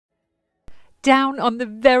Down on the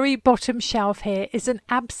very bottom shelf here is an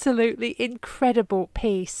absolutely incredible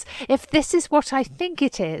piece. If this is what I think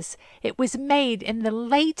it is, it was made in the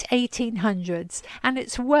late 1800s and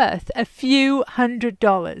it's worth a few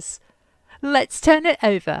 $100s. Let's turn it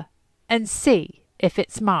over and see if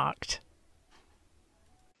it's marked.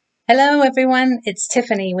 Hello everyone, it's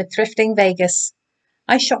Tiffany with Thrifting Vegas.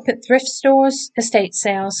 I shop at thrift stores, estate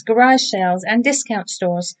sales, garage sales and discount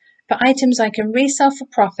stores for items I can resell for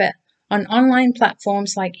profit on online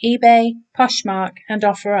platforms like eBay, Poshmark and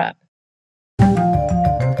OfferUp.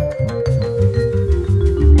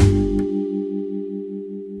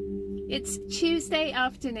 It's Tuesday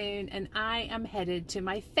afternoon and I am headed to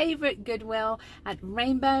my favorite Goodwill at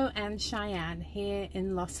Rainbow and Cheyenne here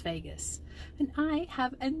in Las Vegas. And I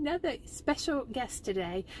have another special guest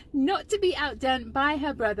today, not to be outdone by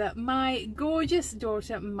her brother. My gorgeous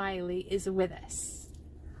daughter Miley is with us.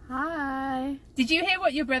 Hi. Did you hear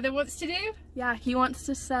what your brother wants to do? Yeah, he wants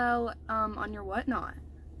to sell on your whatnot.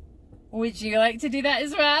 Would you like to do that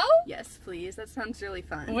as well? Yes, please. That sounds really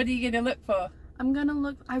fun. What are you going to look for? I'm gonna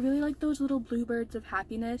look, I really like those little bluebirds of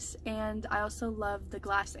happiness, and I also love the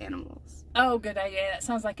glass animals. Oh, good idea. That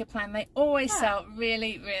sounds like a plan. They always sell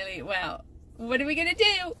really, really well. What are we gonna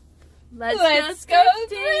do? Let's go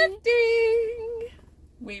thrifting.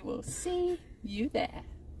 We will see you there.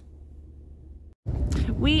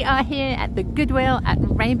 We are here at the Goodwill at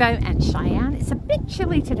Rainbow and Cheyenne. It's a bit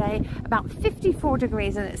chilly today, about 54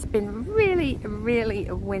 degrees, and it's been really, really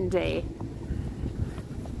windy.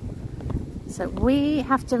 So we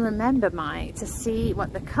have to remember, Mike, to see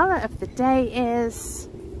what the color of the day is.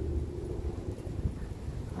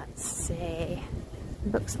 Let's see.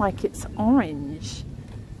 Looks like it's orange.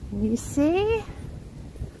 Can you see?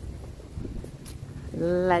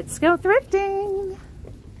 Let's go thrifting.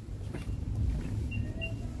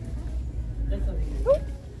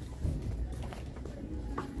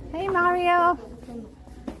 Hey, Mario.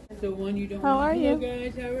 The one you don't How are you?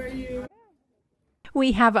 Guys, how are you?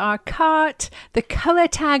 We have our cart. The color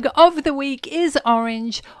tag of the week is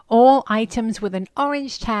orange. All items with an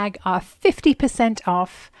orange tag are 50%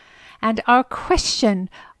 off. And our question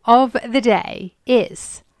of the day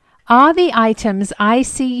is, are the items I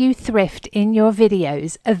see you thrift in your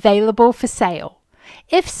videos available for sale?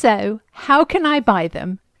 If so, how can I buy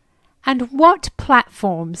them? And what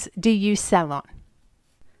platforms do you sell on?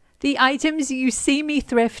 The items you see me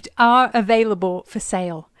thrift are available for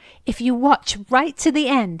sale. If you watch right to the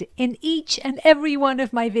end, in each and every one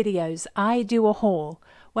of my videos, I do a haul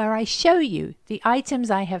where I show you the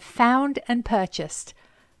items I have found and purchased.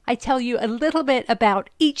 I tell you a little bit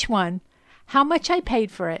about each one, how much I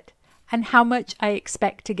paid for it, and how much I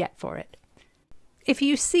expect to get for it. If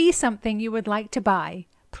you see something you would like to buy,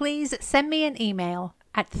 please send me an email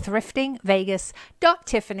at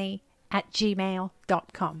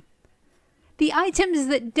thriftingvegas.tiffany@gmail.com. The items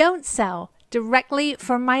that don't sell directly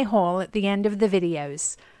from my haul at the end of the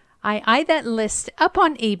videos, I either list up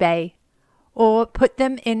on eBay or put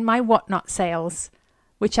them in my whatnot sales,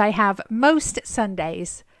 which I have most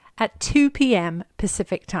Sundays at 2 p.m.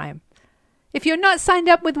 Pacific time. If you're not signed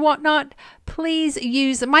up with whatnot, please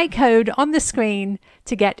use my code on the screen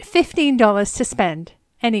to get $15 to spend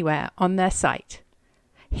anywhere on their site.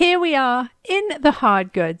 Here we are in the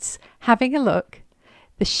hard goods having a look.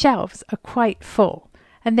 The shelves are quite full,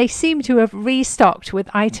 and they seem to have restocked with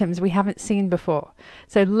items we haven't seen before.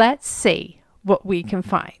 So let's see what we can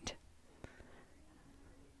find.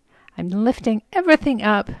 I'm lifting everything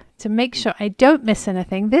up to make sure I don't miss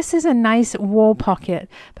anything. This is a nice wall pocket,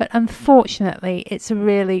 but unfortunately it's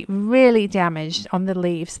really, really damaged on the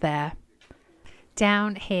leaves there.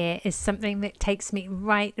 Down here is something that takes me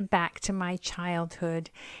right back to my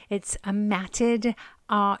childhood. It's a matted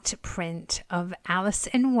art print of Alice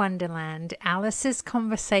in Wonderland, Alice's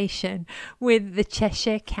conversation with the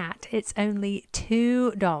Cheshire Cat. It's only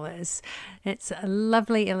 $2. It's a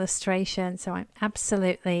lovely illustration, so I'm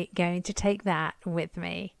absolutely going to take that with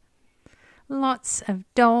me. Lots of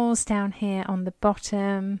dolls down here on the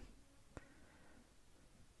bottom.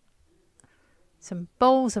 Some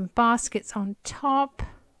bowls and baskets on top.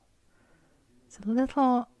 It's a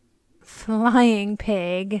little flying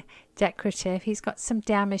pig, decorative. He's got some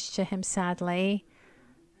damage to him, sadly.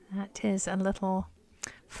 That is a little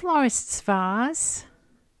florist's vase.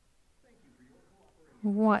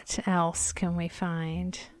 What else can we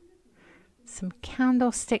find? Some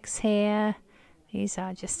candlesticks here. These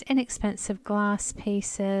are just inexpensive glass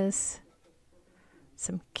pieces.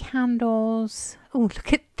 Some candles. Oh,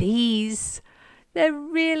 look at these. They're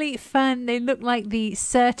really fun. They look like the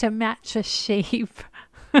Serta mattress sheep.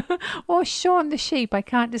 Or Sean the sheep. I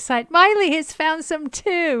can't decide. Miley has found some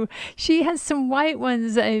too. She has some white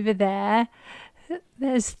ones over there.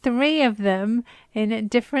 There's 3 of them in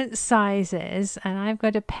different sizes, and I've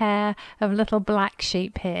got a pair of little black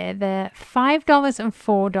sheep here. They're $5 and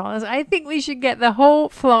 $4. I think we should get the whole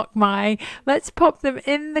flock, Mai. Let's pop them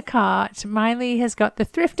in the cart. Miley has got the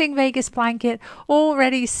Thrifting Vegas blanket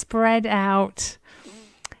already spread out.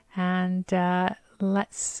 And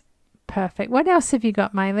let's... Perfect. What else have you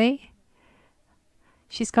got, Miley?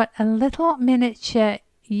 She's got a little miniature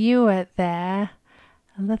ewer there.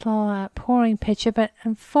 A little pouring pitcher, but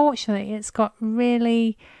unfortunately it's got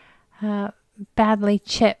really badly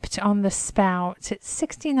chipped on the spout. It's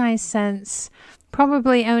 69 cents,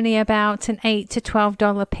 probably only about an $8 to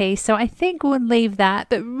 $12 piece, so I think we'll leave that.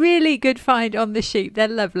 But really good find on the sheep. They're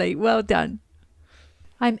lovely. Well done.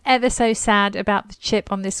 I'm ever so sad about the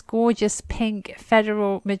chip on this gorgeous pink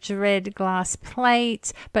Federal Madrid glass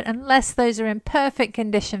plate, but unless those are in perfect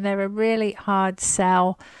condition, they're a really hard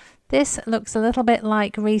sell. This looks a little bit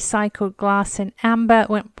like recycled glass in amber.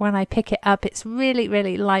 When I pick it up, it's really,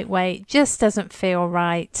 really lightweight. Just doesn't feel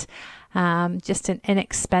right. Just an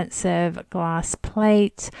inexpensive glass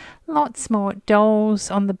plate. Lots more dolls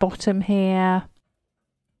on the bottom here.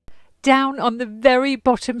 Down on the very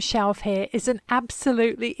bottom shelf here is an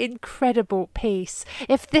absolutely incredible piece.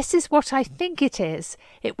 If this is what I think it is,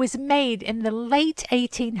 it was made in the late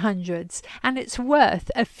 1800s and it's worth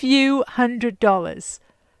a few $100s.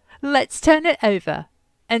 Let's turn it over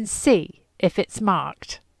and see if it's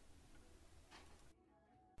marked.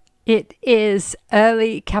 It is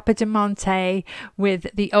early Capodimonte with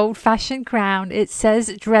the old-fashioned crown. It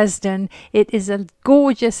says Dresden. It is a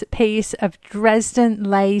gorgeous piece of Dresden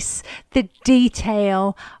lace. The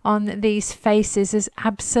detail on these faces is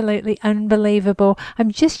absolutely unbelievable.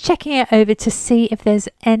 I'm just checking it over to see if there's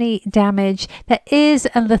any damage. There is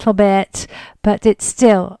a little bit, but it's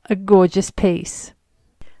still a gorgeous piece.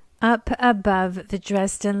 Up above the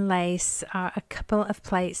Dresden lace are a couple of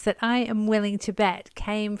plates that I am willing to bet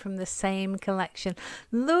came from the same collection.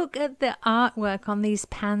 Look at the artwork on these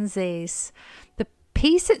pansies. The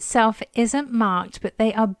piece itself isn't marked, but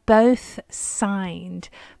they are both signed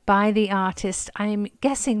by the artist. I'm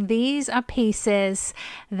guessing these are pieces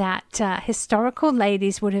that historical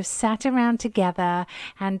ladies would have sat around together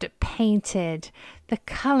and painted. The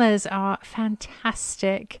colors are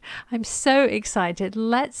fantastic. I'm so excited.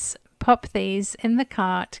 Let's pop these in the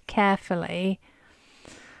cart carefully.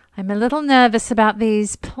 I'm a little nervous about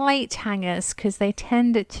these plate hangers because they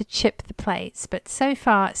tend to chip the plates, but so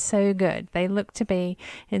far so good. They look to be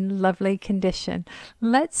in lovely condition.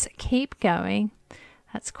 Let's keep going.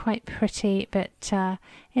 That's quite pretty, but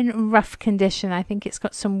in rough condition. I think it's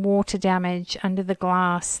got some water damage under the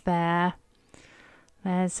glass there.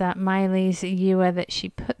 There's Miley's ewer that she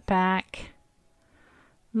put back.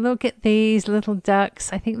 Look at these little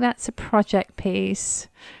ducks. I think that's a project piece.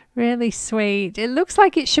 Really sweet. It looks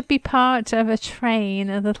like it should be part of a train,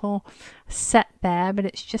 a little set there, but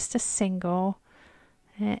it's just a single.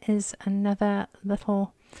 There is another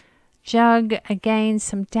little jug. Again,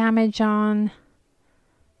 some damage on.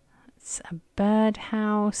 It's a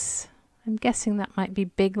birdhouse. I'm guessing that might be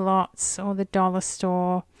Big Lots or the dollar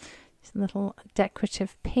store. It's a little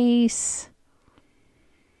decorative piece.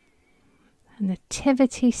 A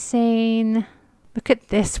nativity scene. Look at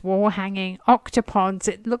this wall hanging. Octopods.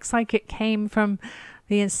 It looks like it came from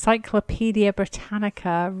the Encyclopedia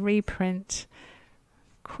Britannica reprint.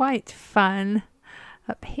 Quite fun.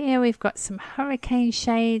 Up here we've got some hurricane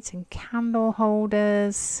shades and candle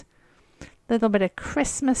holders. A little bit of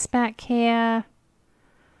Christmas back here.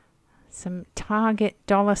 Some Target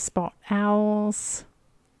dollar spot owls.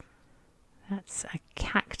 That's a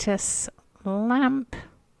cactus lamp.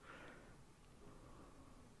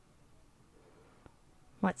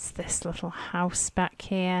 What's this little house back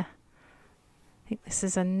here? I think this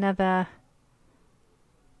is another.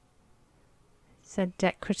 It's a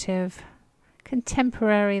decorative,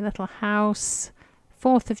 contemporary little house.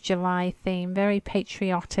 4th of July theme, very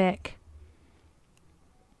patriotic.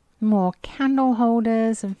 More candle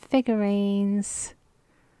holders and figurines.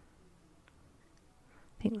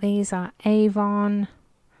 I think these are Avon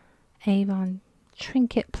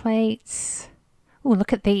trinket plates. Oh,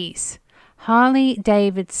 look at these. Harley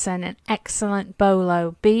Davidson, an excellent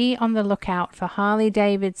bolo. Be on the lookout for Harley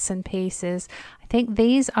Davidson pieces. I think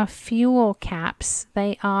these are fuel caps.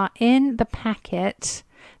 They are in the packet.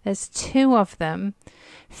 There's 2 of them.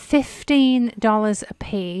 $15 a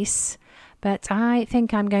piece. But I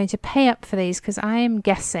think I'm going to pay up for these because I am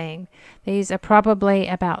guessing these are probably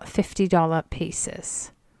about $50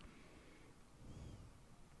 pieces.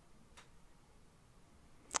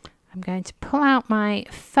 I'm going to pull out my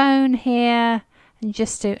phone here and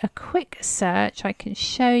just do a quick search. I can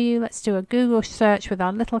show you. Let's do a Google search with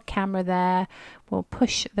our little camera there. We'll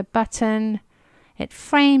push the button. It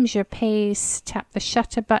frames your piece. Tap the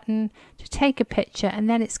shutter button to take a picture, and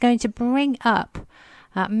then it's going to bring up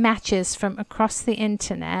matches from across the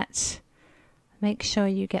internet. Make sure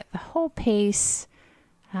you get the whole piece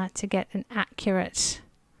to get an accurate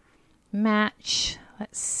match.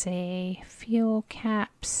 Let's see, fuel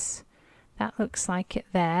caps. That looks like it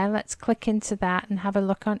there. Let's click into that and have a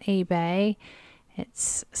look on eBay.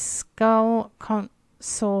 It's skull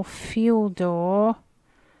console fuel door.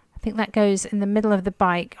 I think that goes in the middle of the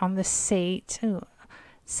bike on the seat. Ooh,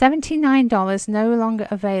 $79, no longer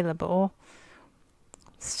available.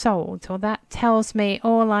 Sold. Well, that tells me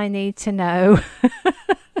all I need to know.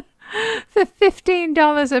 For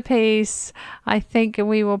 $15 a piece, I think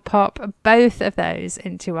we will pop both of those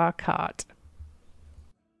into our cart.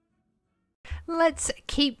 Let's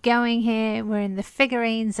keep going here. We're in the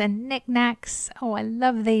figurines and knickknacks. Oh, I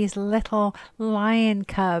love these little lion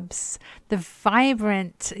cubs. The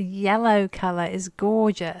vibrant yellow color is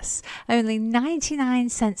gorgeous. Only 99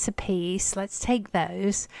 cents a piece. Let's take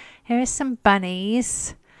those. Here are some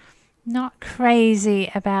bunnies. Not crazy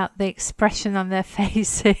about the expression on their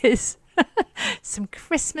faces. Some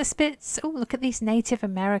Christmas bits. Oh, look at these Native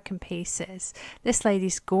American pieces. This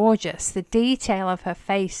lady's gorgeous. The detail of her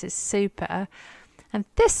face is super. And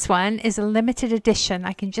this one is a limited edition.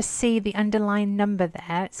 I can just see the underlined number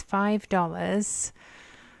there. It's $5.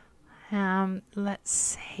 Let's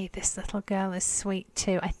see. This little girl is sweet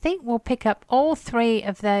too. I think we'll pick up all three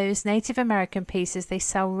of those Native American pieces. They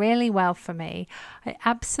sell really well for me. I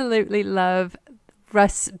absolutely love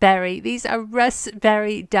Raspberry. These are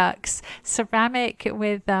raspberry ducks, ceramic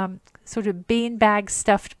with sort of beanbag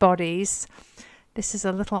stuffed bodies. This is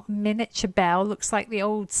a little miniature bell, looks like the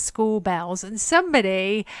old school bells, and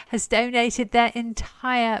somebody has donated their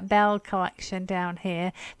entire bell collection down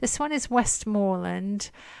here. This one is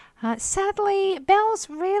Westmoreland. Sadly, bells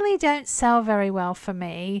really don't sell very well for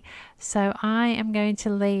me, so I am going to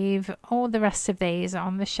leave all the rest of these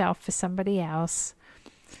on the shelf for somebody else.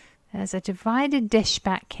 There's a divided dish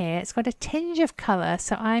back here. It's got a tinge of color,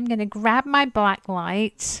 so I'm going to grab my black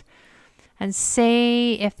light and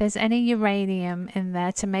see if there's any uranium in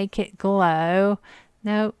there to make it glow.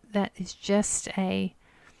 No, that is just a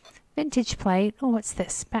vintage plate. Oh, what's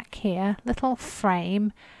this back here? Little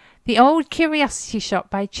frame. The Old Curiosity Shop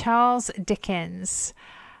by Charles Dickens.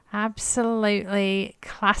 Absolutely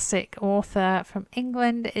classic author from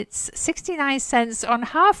England. It's 69 cents on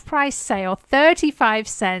half price sale, 35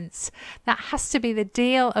 cents. That has to be the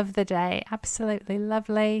deal of the day. Absolutely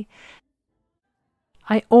lovely.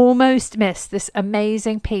 I almost missed this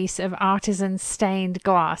amazing piece of artisan stained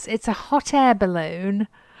glass. It's a hot air balloon.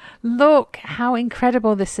 Look how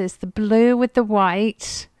incredible this is. The blue with the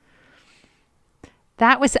white.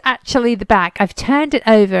 That was actually the back. I've turned it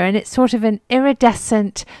over and it's sort of an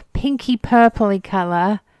iridescent pinky purpley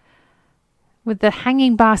color with the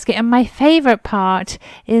hanging basket. And my favorite part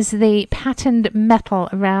is the patterned metal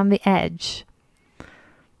around the edge.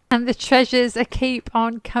 And the treasures keep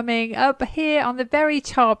on coming. Up here on the very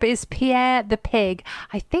top is Pierre the Pig.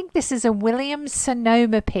 I think this is a William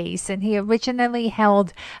Sonoma piece, and he originally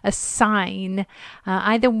held a sign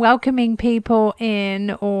either welcoming people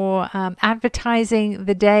in or advertising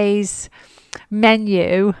the day's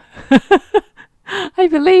menu. I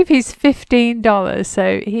believe he's $15,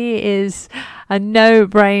 so he is a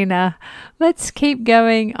no-brainer. Let's keep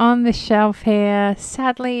going on the shelf here.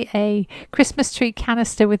 Sadly, a Christmas tree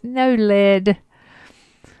canister with no lid.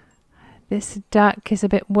 This duck is a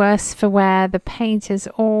bit worse for wear. The paint is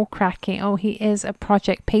all cracking. Oh, he is a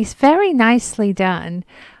project piece. Very nicely done.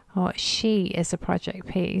 Oh, she is a project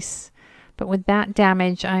piece. But with that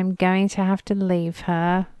damage, I'm going to have to leave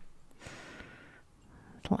her.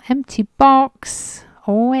 Little empty box.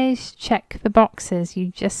 Always check the boxes, you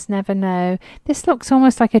just never know. This looks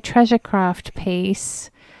almost like a treasure craft piece,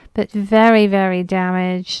 but very, very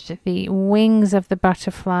damaged. The wings of the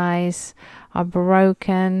butterflies are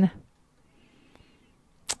broken.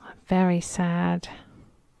 Very sad.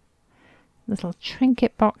 Little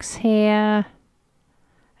trinket box here.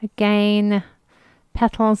 Again,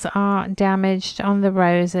 petals are damaged on the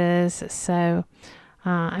roses, so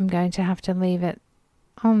I'm going to have to leave it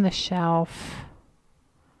on the shelf.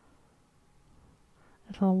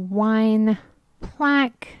 Little wine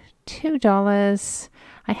plaque, $2.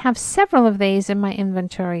 I have several of these in my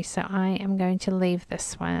inventory, so I am going to leave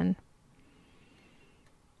this one.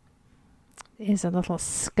 It is a little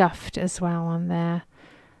scuffed as well on there.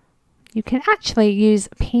 You can actually use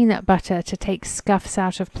peanut butter to take scuffs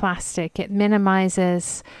out of plastic. It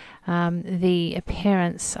minimizes the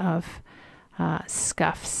appearance of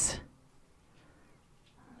scuffs.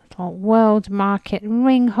 Little World Market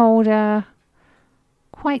ring holder.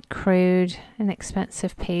 Quite crude,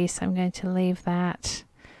 inexpensive piece. I'm going to leave that.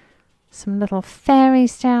 Some little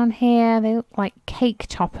fairies down here. They look like cake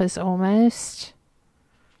toppers almost.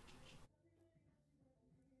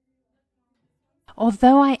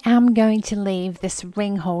 Although I am going to leave this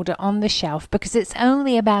ring holder on the shelf because it's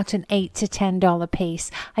only about an $8 to $10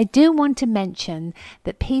 piece, I do want to mention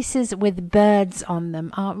that pieces with birds on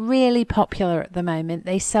them are really popular at the moment.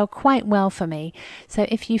 They sell quite well for me. So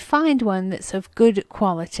if you find one that's of good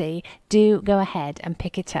quality, do go ahead and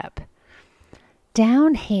pick it up.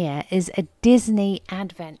 Down here is a Disney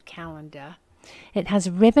Advent calendar. It has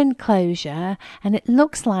ribbon closure and it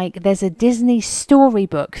looks like there's a Disney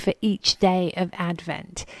storybook for each day of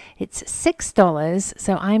Advent. It's $6,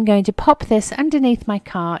 so I'm going to pop this underneath my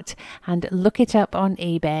cart and look it up on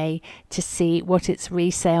eBay to see what its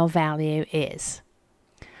resale value is.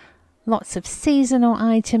 Lots of seasonal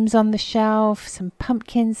items on the shelf, some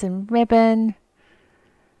pumpkins and ribbon,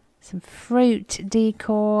 some fruit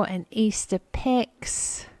decor and Easter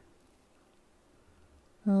picks.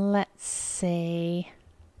 Let's see.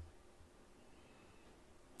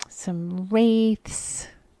 Some wreaths,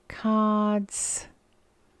 cards,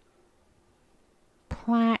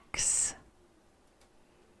 plaques.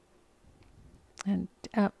 And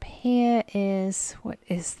up here is, what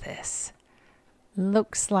is this?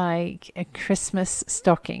 Looks like a Christmas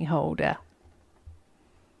stocking holder.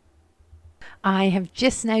 I have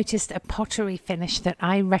just noticed a pottery finish that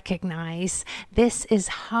I recognize. This is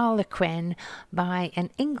Harlequin by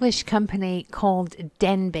an English company called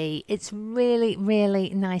Denby. It's really,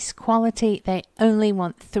 really nice quality. They only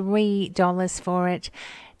want $3 for it.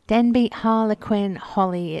 Denby Harlequin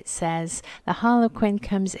Holly, it says. The Harlequin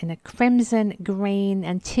comes in a crimson, green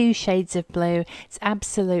and 2 shades of blue. It's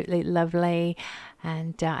absolutely lovely.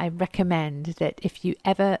 And I recommend that if you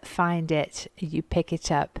ever find it, you pick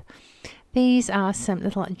it up. These are some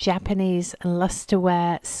little Japanese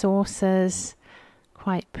lusterware saucers,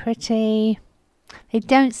 quite pretty. They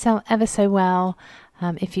don't sell ever so well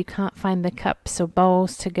if you can't find the cups or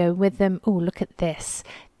bowls to go with them. Oh, look at this.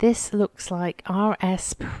 This looks like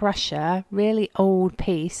RS Prussia, really old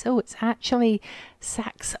piece. Oh, it's actually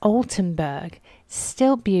Saxe-Altenburg.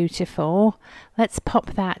 Still beautiful. Let's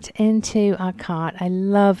pop that into our cart. I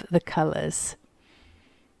love the colours.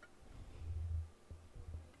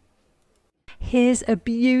 Here's a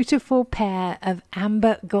beautiful pair of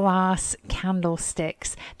amber glass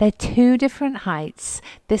candlesticks. They're 2 different heights.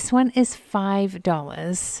 This one is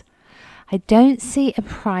 $5. I don't see a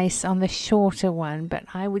price on the shorter one, but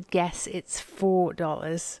I would guess it's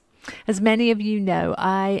 $4. As many of you know,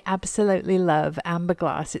 I absolutely love amber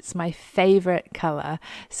glass. It's my favorite color.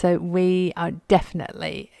 So we are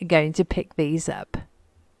definitely going to pick these up.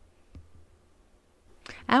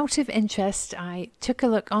 Out of interest, I took a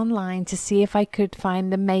look online to see if I could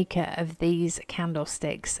find the maker of these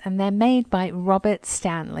candlesticks, and they're made by Robert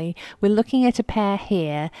Stanley. We're looking at a pair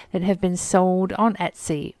here that have been sold on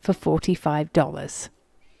Etsy for $45.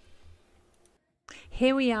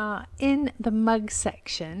 Here we are in the mug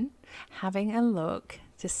section, having a look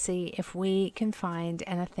to see if we can find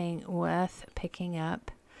anything worth picking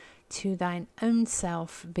up. To thine own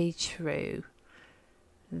self be true.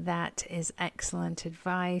 That is excellent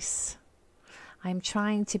advice. I'm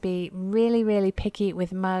trying to be really, really picky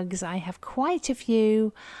with mugs. I have quite a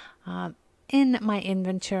few in my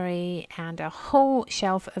inventory and a whole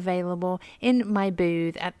shelf available in my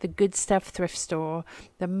booth at the Good Stuff thrift store.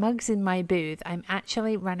 The mugs in my booth, I'm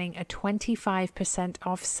actually running a 25%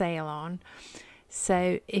 off sale on.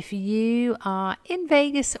 So if you are in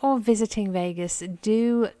Vegas or visiting Vegas,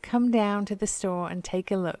 do come down to the store and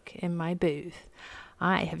take a look in my booth.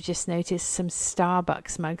 I have just noticed some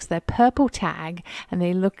Starbucks mugs. They're purple tag and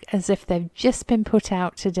they look as if they've just been put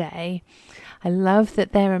out today. I love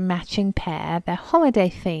that they're a matching pair. They're holiday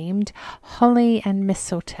themed, holly and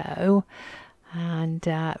mistletoe, and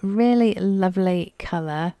really lovely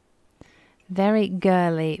color. Very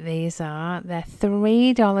girly these are. They're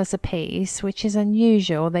 $3 a piece, which is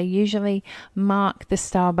unusual. They usually mark the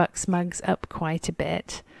Starbucks mugs up quite a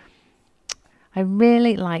bit. I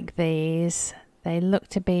really like these. They look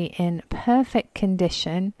to be in perfect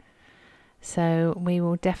condition, so we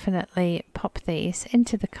will definitely pop these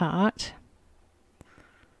into the cart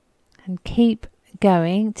and keep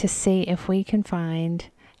going to see if we can find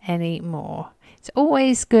any more. It's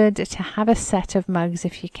always good to have a set of mugs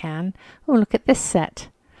if you can. Oh, look at this set.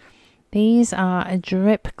 These are a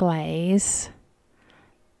drip glaze.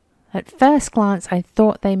 At first glance, I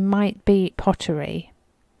thought they might be pottery,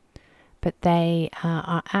 but they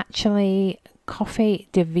are actually Cafe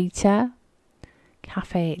de Vita,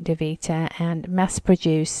 and mass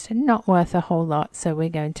produced, not worth a whole lot, so we're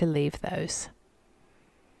going to leave those.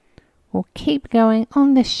 We'll keep going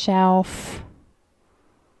on this shelf.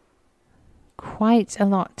 Quite a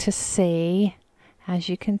lot to see, as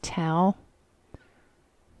you can tell.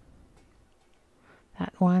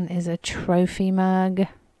 That one is a trophy mug.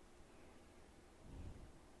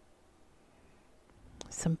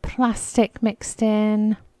 Some plastic mixed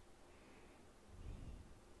in.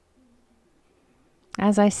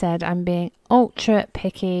 As I said, I'm being ultra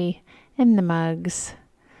picky in the mugs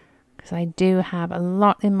because I do have a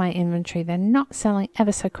lot in my inventory. They're not selling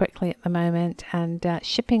ever so quickly at the moment, and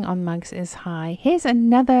shipping on mugs is high. Here's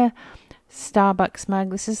another Starbucks mug.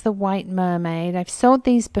 This is the White Mermaid. I've sold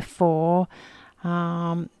these before.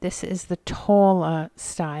 This is the taller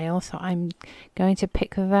style, so I'm going to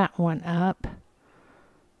pick that one up.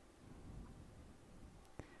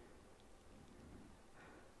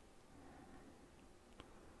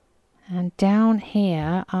 And down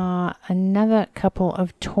here are another couple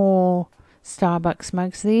of tall Starbucks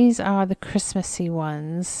mugs. These are the Christmassy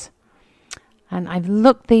ones. And I've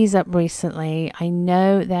looked these up recently. I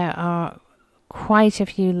know there are quite a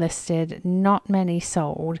few listed, not many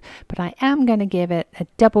sold, but I am going to give it a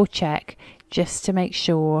double check just to make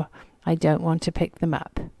sure I don't want to pick them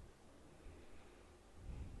up.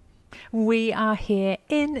 We are here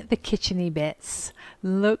in the kitcheny bits.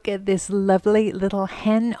 Look at this lovely little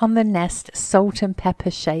hen on the nest salt and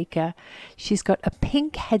pepper shaker. She's got a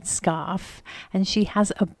pink headscarf and she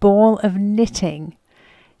has a ball of knitting.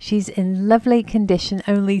 She's in lovely condition,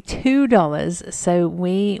 only $2, so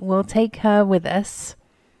we will take her with us.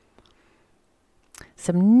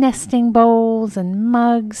 Some nesting bowls and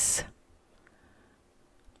mugs.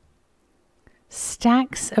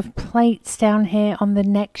 Stacks of plates down here on the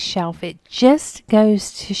next shelf. It just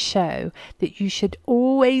goes to show that you should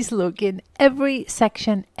always look in every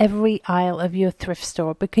section, every aisle of your thrift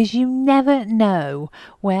store, because you never know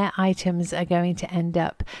where items are going to end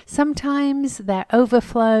up. Sometimes they're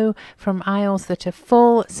overflow from aisles that are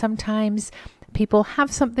full. Sometimes people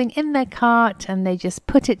have something in their cart and they just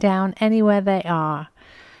put it down anywhere they are.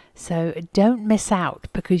 So don't miss out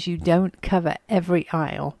because you don't cover every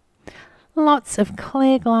aisle. Lots of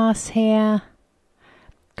clear glass here.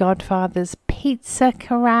 Godfather's pizza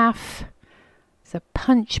carafe. There's a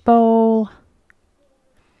punch bowl.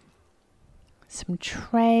 Some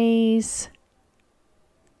trays.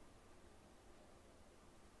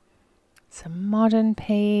 Some modern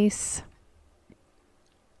piece.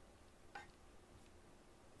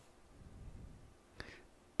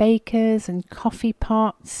 Bakers and coffee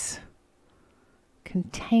pots.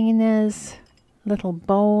 Containers. Little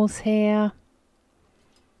bowls here.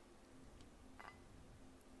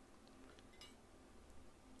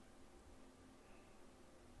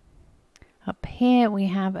 Up here we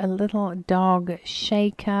have a little dog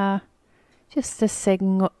shaker. Just a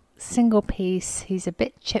single piece. He's a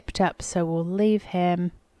bit chipped up, so we'll leave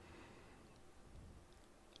him.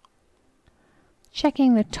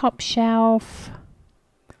 Checking the top shelf.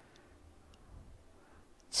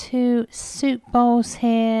 2 soup bowls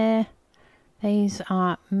here. These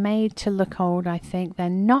are made to look old, I think.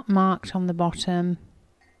 They're not marked on the bottom.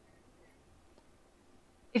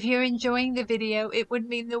 If you're enjoying the video, it would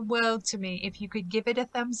mean the world to me if you could give it a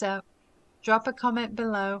thumbs up, drop a comment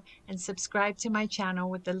below, and subscribe to my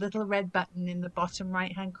channel with the little red button in the bottom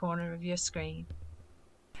right-hand corner of your screen.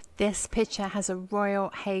 This picture has a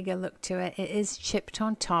royal Hogh look to it. It is chipped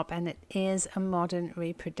on top and it is a modern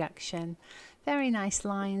reproduction. Very nice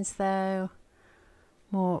lines though.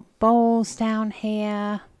 More bowls down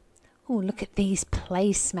here. Oh, look at these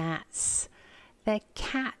placemats. They're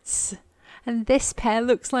cats. And this pair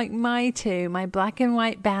looks like my two, my black and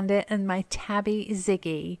white bandit and my tabby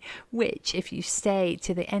Ziggy, which if you stay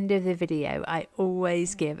to the end of the video, I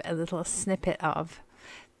always give a little snippet of.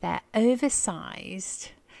 They're oversized.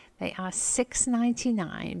 They are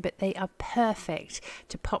 $6.99, but they are perfect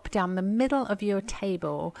to pop down the middle of your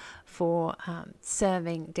table for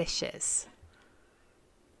serving dishes.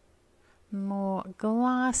 More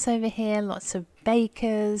glass over here, lots of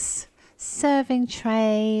bakers, serving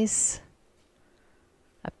trays,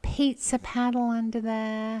 a pizza paddle under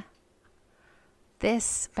there.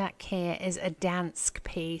 This back here is a Dansk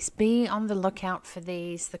piece. Be on the lookout for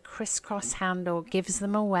these. The crisscross handle gives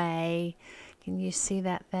them away. Can you see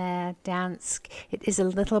that there? Dansk. It is a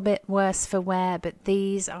little bit worse for wear, but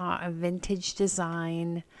these are a vintage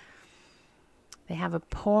design. They have a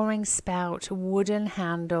pouring spout, wooden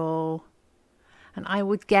handle, and I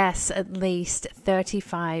would guess at least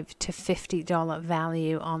 $35 to $50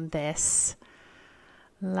 value on this.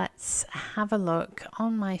 Let's have a look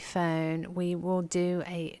on my phone. We will do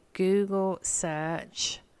a Google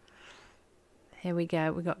search. Here we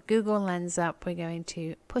go. We've got Google Lens up. We're going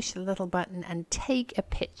to push the little button and take a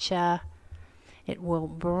picture. It will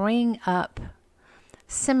bring up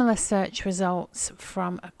similar search results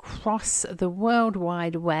from across the World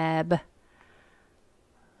Wide Web.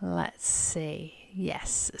 Let's see.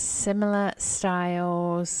 Yes, similar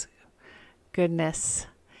styles. Goodness.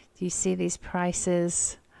 Do you see these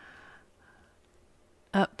prices?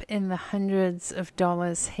 Up in the hundreds of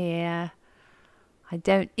dollars here. I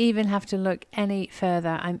don't even have to look any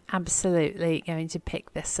further. I'm absolutely going to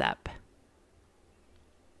pick this up.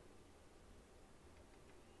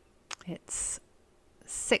 It's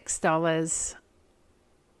 $6,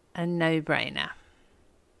 a no-brainer.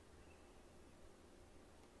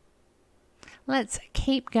 Let's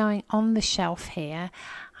keep going on the shelf here.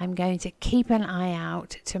 I'm going to keep an eye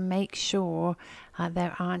out to make sure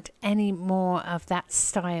there aren't any more of that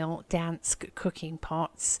style Dansk cooking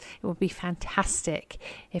pots. It would be fantastic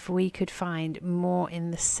if we could find more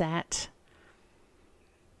in the set.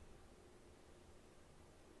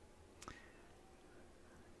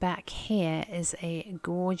 Back here is a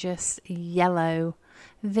gorgeous yellow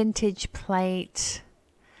vintage plate.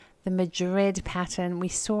 The Madrid pattern. We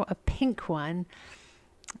saw a pink one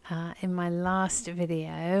in my last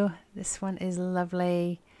video. This one is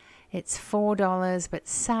lovely. It's $4, but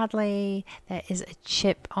sadly there is a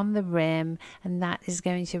chip on the rim, and that is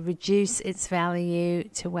going to reduce its value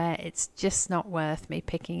to where it's just not worth me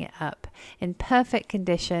picking it up. In perfect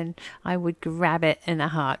condition, I would grab it in a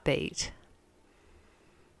heartbeat.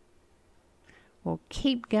 We'll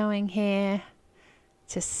keep going here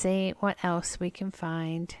to see what else we can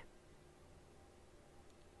find.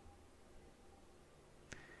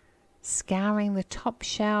 Scouring the top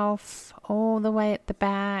shelf all the way at the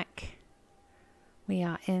back. We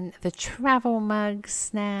are in the travel mugs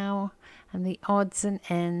now and the odds and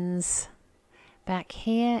ends. Back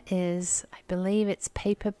here is, I believe it's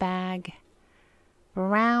Paper Bag,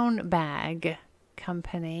 Brown Bag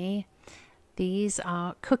Company. These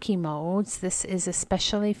are cookie molds. This is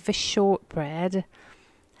especially for shortbread.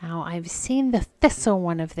 Now, I've seen the thistle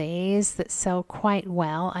one of these that sell quite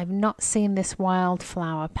well. I've not seen this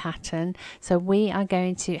wildflower pattern. So we are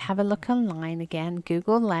going to have a look online again.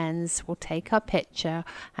 Google Lens. We'll take our picture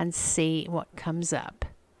and see what comes up.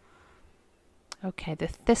 Okay, the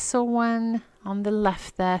thistle one on the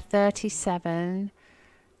left there, 37.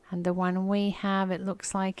 And the one we have, it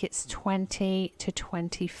looks like it's 20 to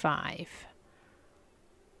 25.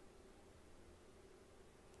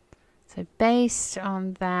 So based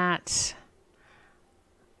on that,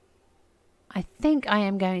 I think I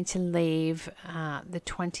am going to leave the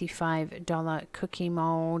 $25 cookie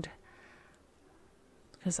mold,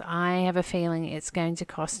 because I have a feeling it's going to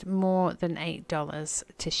cost more than $8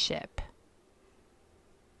 to ship.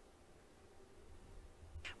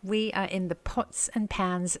 We are in the pots and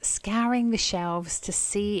pans, scouring the shelves to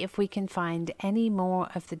see if we can find any more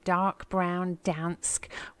of the dark brown Dansk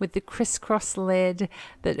with the crisscross lid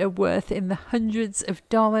that are worth in the hundreds of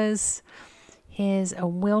dollars. Here's a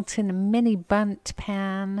Wilton mini bunt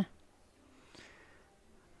pan,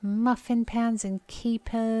 muffin pans and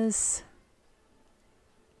keepers.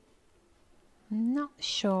 Not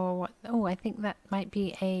sure what, oh, I think that might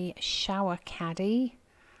be a shower caddy.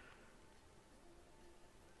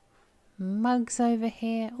 Mugs over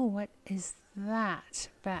here. Oh, what is that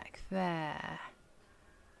back there?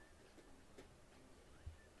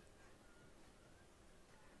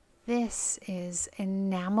 This is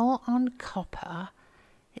enamel on copper.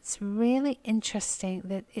 It's really interesting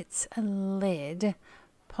that it's a lid,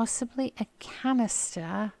 possibly a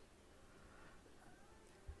canister.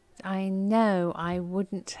 I know I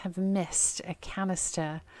wouldn't have missed a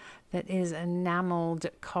canister that is enameled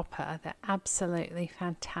copper. They're absolutely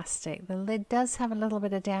fantastic. The lid does have a little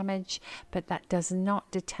bit of damage, but that does not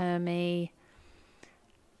deter me.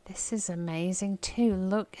 This is amazing too.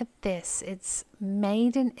 Look at this. It's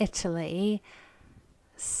made in Italy.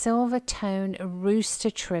 Silver tone rooster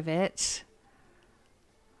trivet.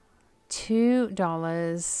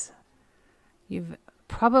 $2. You've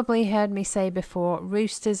probably heard me say before,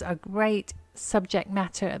 roosters are great subject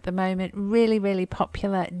matter at the moment, really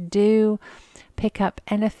popular. Do pick up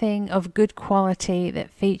anything of good quality that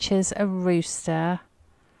features a rooster.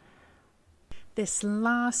 This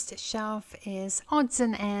last shelf is odds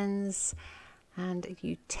and ends and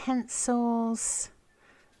utensils,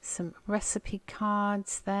 some recipe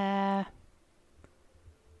cards there.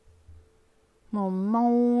 More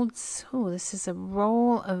molds. Oh, this is a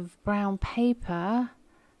roll of brown paper.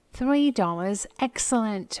 $3.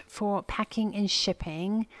 Excellent for packing and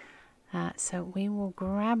shipping. So we will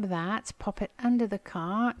grab that, pop it under the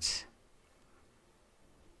cart.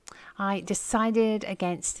 I decided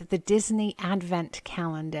against the Disney Advent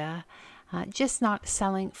calendar, just not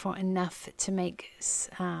selling for enough to make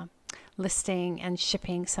listing and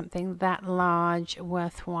shipping something that large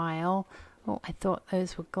worthwhile. Oh, I thought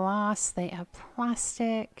those were glass. They are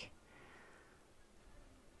plastic.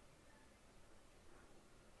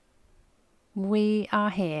 We are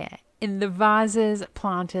here in the vases,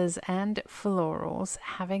 planters, and florals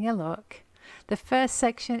having a look. The first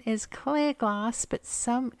section is clear glass, but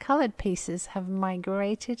some colored pieces have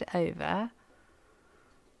migrated over.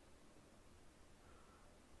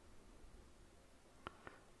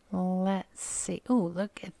 Let's see. Oh,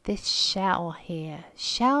 look at this shell here.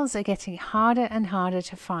 Shells are getting harder and harder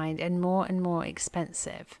to find and more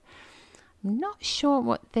expensive. I'm not sure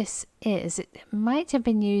what this is. It might have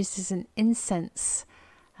been used as an incense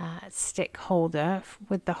stick holder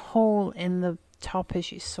with the hole in the top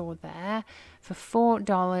as you saw there. For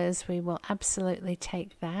 $4 we will absolutely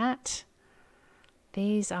take that.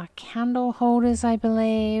 These are candle holders, I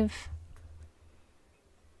believe.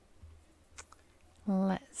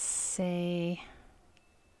 Let's see.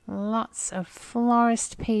 Lots of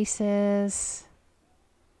florist pieces.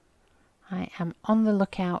 I am on the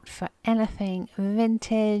lookout for anything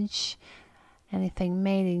vintage, anything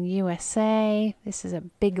made in USA. This is a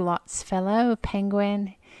Big Lots fellow, a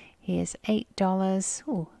penguin. He is $8.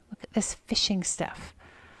 Oh, look at this fishing stuff.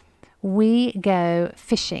 We go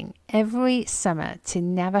fishing every summer to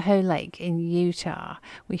Navajo Lake in Utah.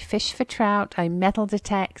 We fish for trout. I metal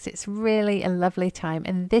detect. It's really a lovely time.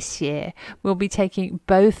 And this year we'll be taking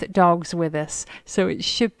both dogs with us. So it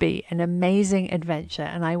should be an amazing adventure.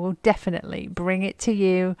 And I will definitely bring it to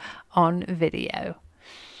you on video.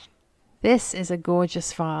 This is a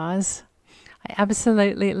gorgeous vase. I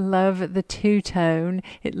absolutely love the two-tone.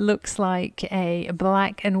 It looks like a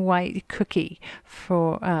black and white cookie.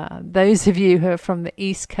 For those of you who are from the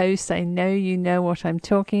East Coast, I know you know what I'm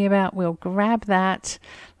talking about. We'll grab that.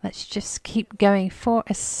 Let's just keep going for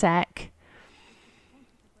a sec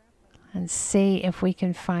and see if we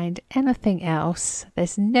can find anything else.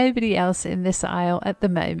 There's nobody else in this aisle at the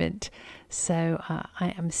moment, so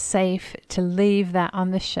I am safe to leave that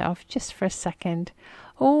on the shelf just for a second.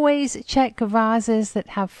 Always check vases that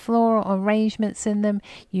have floral arrangements in them.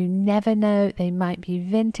 You never know, they might be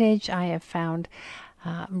vintage. I have found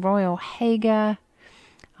Royal Hogh.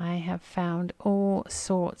 I have found all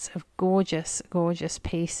sorts of gorgeous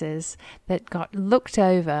pieces that got looked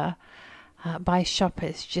over by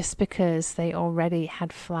shoppers just because they already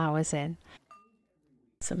had flowers in.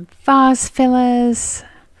 Some vase fillers,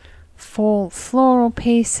 fall floral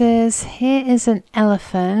pieces. Here is an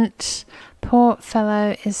elephant. Poor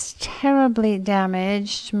fellow is terribly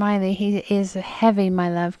damaged. Miley, he is heavy, my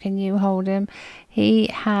love. Can you hold him? He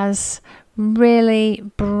has really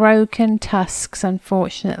broken tusks,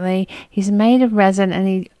 unfortunately. He's made of resin and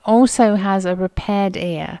he also has a repaired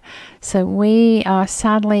ear. So we are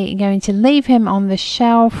sadly going to leave him on the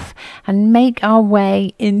shelf and make our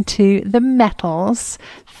way into the metals.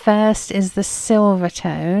 First is the silver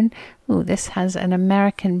tone. Ooh, this has an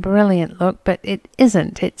American Brilliant look, but it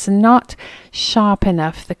isn't. It's not sharp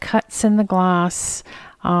enough. The cuts in the glass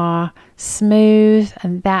are smooth,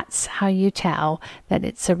 and that's how you tell that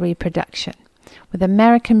it's a reproduction. With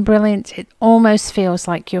American Brilliant, it almost feels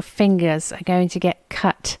like your fingers are going to get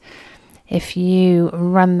cut if you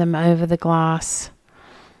run them over the glass.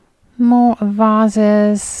 More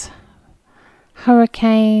vases,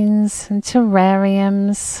 hurricanes, and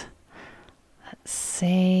terrariums. Let's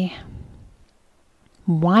see.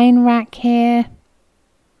 Wine rack here.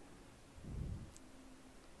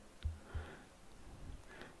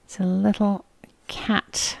 It's a little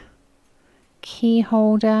cat key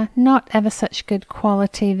holder. Not ever such good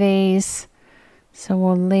quality, these, so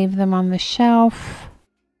we'll leave them on the shelf.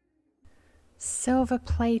 Silver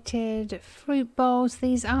plated fruit bowls.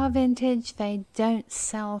 These are vintage. They don't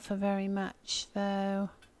sell for very much though.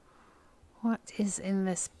 What is in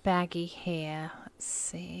this baggie here? Let's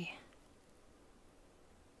see.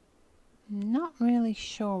 Not really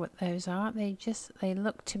sure what those are. They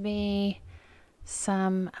look to be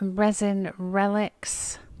some resin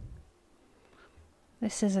relics.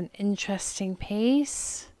 This is an interesting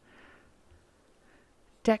piece.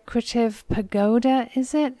 Decorative pagoda,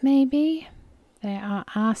 is it maybe? They are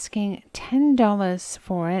asking $10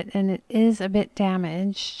 for it, and it is a bit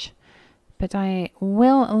damaged. but I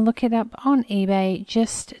will look it up on eBay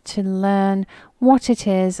just to learn what it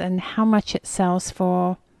is and how much it sells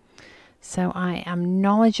for, so I am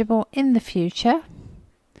knowledgeable in the future.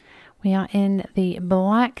 We are in the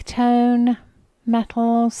black tone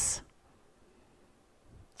metals.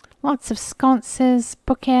 Lots of sconces,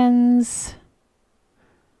 bookends,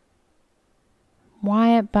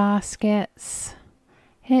 wire baskets.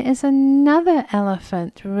 Here is another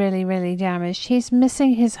elephant really, really damaged. He's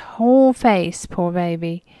missing his whole face, poor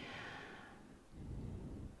baby.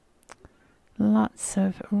 Lots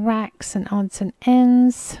of racks and odds and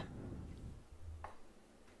ends.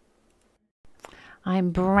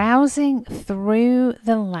 I'm browsing through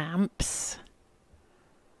the lamps,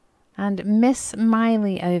 and Miss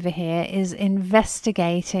Miley over here is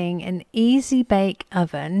investigating an easy bake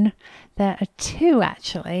oven. There are two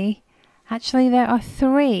actually. Actually, there are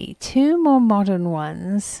three. Two more modern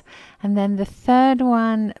ones, and then the third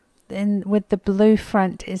one with the blue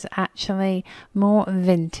front is actually more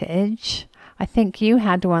vintage. I think you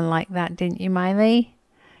had one like that, didn't you, Miley?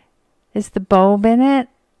 Is the bulb in it?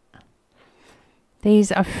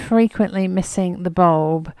 These are frequently missing the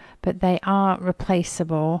bulb, but they are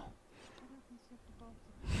replaceable.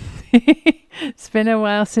 It's been a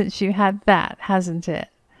while since you had that, hasn't it?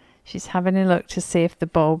 She's having a look to see if the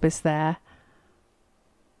bulb is there.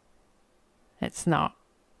 It's not.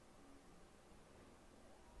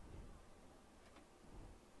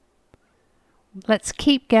 Let's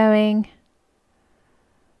keep going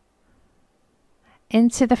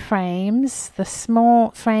into the frames. The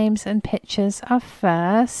small frames and pictures are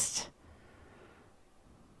first.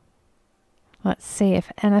 Let's see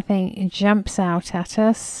if anything jumps out at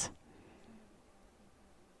us.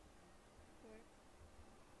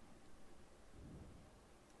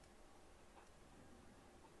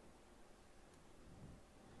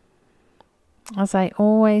 As I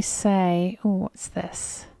always say, oh, what's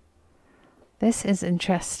this? This is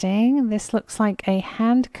interesting. This looks like a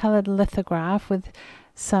hand-colored lithograph with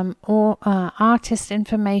some artist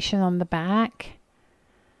information on the back.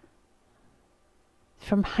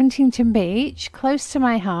 From Huntington Beach, close to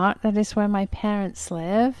my heart. That is where my parents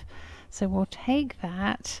live. So we'll take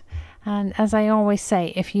that. And as I always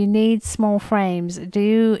say, if you need small frames,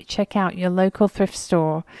 do check out your local thrift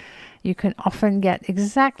store. You can often get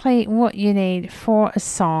exactly what you need for a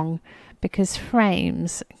song, because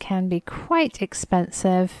frames can be quite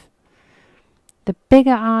expensive. The bigger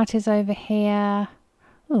art is over here.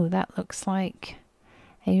 Oh, that looks like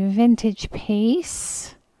a vintage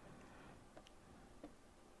piece.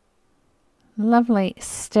 Lovely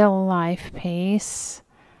still life piece.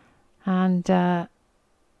 And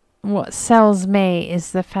what sells me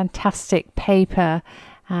is the fantastic paper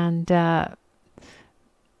and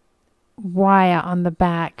wire on the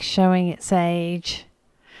back showing its age.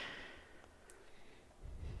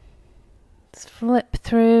 Let's flip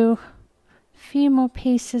through a few more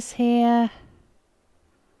pieces here.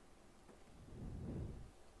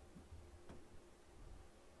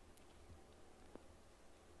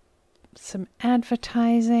 Some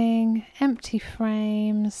advertising, empty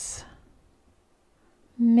frames,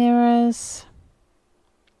 mirrors.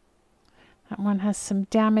 That one has some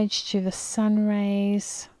damage to the sun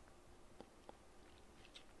rays.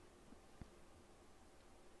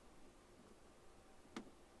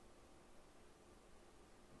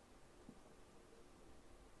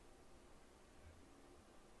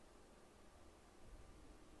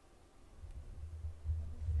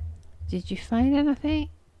 Did you find anything?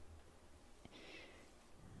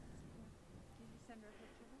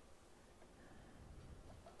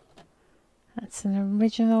 That's an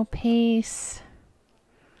original piece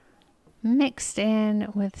mixed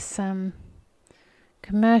in with some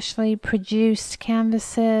commercially produced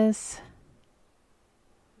canvases.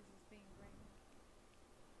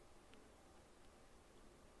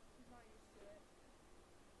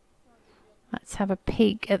 Let's have a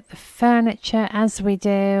peek at the furniture as we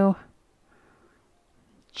do.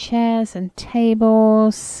 Chairs and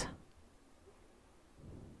tables.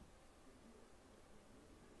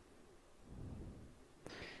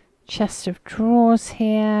 Chest of drawers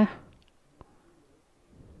here.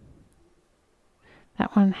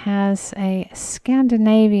 That one has a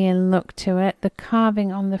Scandinavian look to it. The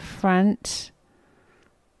carving on the front.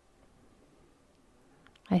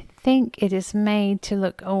 I think it is made to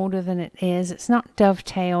look older than it is. It's not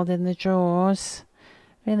dovetailed in the drawers.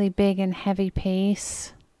 Really big and heavy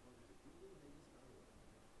piece.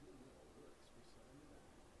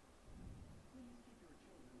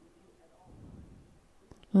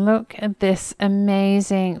 Look at this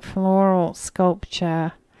amazing floral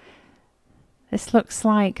sculpture. This looks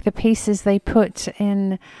like the pieces they put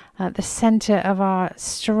in the center of our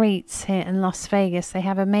streets here in Las Vegas. They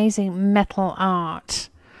have amazing metal art.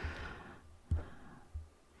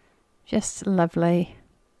 Just lovely.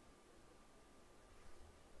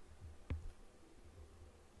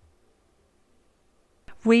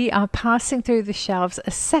 We are passing through the shelves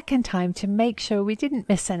a second time to make sure we didn't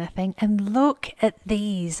miss anything. And look at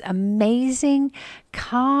these amazing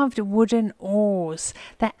carved wooden oars.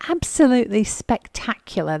 They're absolutely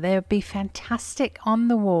spectacular. They would be fantastic on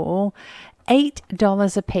the wall.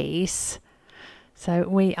 $8 a piece. So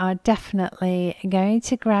we are definitely going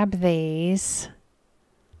to grab these.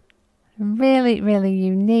 Really, really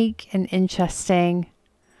unique and interesting.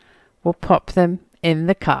 We'll pop them in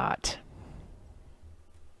the cart.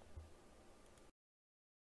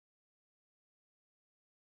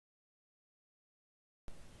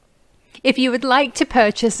 If you would like to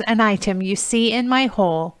purchase an item you see in my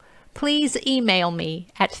haul, please email me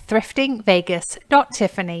at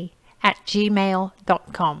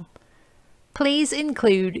thriftingvegas.tiffany@gmail.com. Please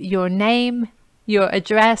include your name, your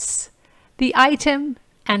address, the item,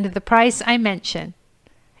 and the price I mention.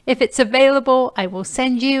 If it's available, I will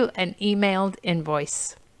send you an emailed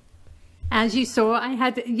invoice. As you saw, I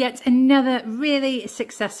had yet another really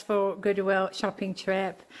successful Goodwill shopping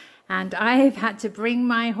trip. And I've had to bring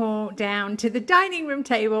my haul down to the dining room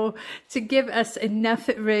table to give us enough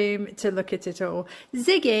room to look at it all.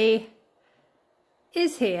 Ziggy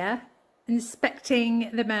is here inspecting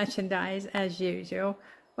the merchandise as usual.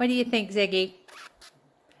 What do you think, Ziggy?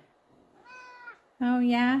 Oh,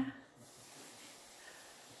 yeah?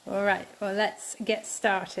 All right, well, let's get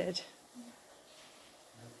started.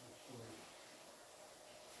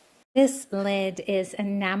 This lid is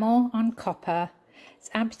enamel on copper. It's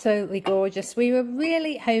absolutely gorgeous. We were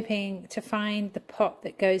really hoping to find the pot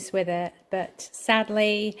that goes with it, but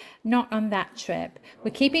sadly not on that trip. We're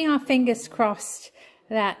keeping our fingers crossed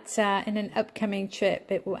that in an upcoming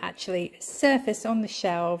trip it will actually surface on the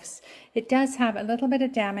shelves. It does have a little bit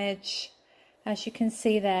of damage. As you can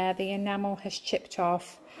see there, the enamel has chipped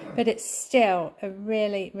off, but it's still a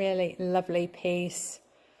really, really lovely piece.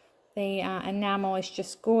 The enamel is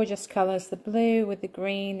just gorgeous colors, the blue with the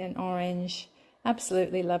green and orange.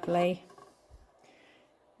 Absolutely lovely.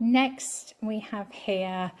 Next we have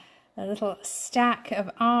here a little stack of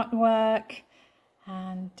artwork,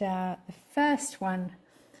 and the first one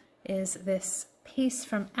is this piece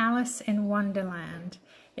from Alice in Wonderland.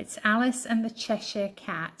 It's Alice and the Cheshire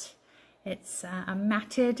Cat. It's a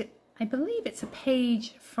matted, I believe it's a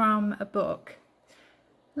page from a book.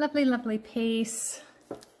 Lovely, lovely piece.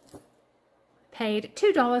 Paid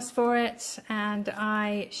 $2 for it, and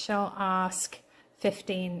I shall ask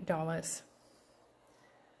 $15.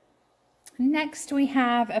 Next we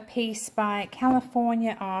have a piece by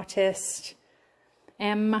California artist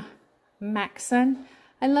M. Maxon.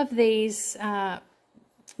 I love these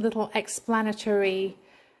little explanatory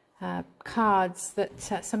cards that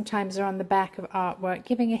sometimes are on the back of artwork,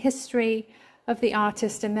 giving a history of the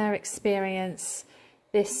artist and their experience.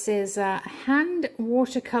 This is a hand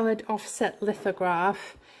watercolored offset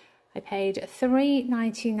lithograph. I paid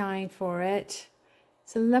 $3.99 for it.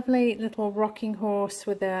 It's a lovely little rocking horse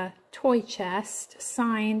with a toy chest,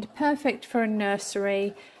 signed, perfect for a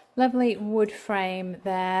nursery. Lovely wood frame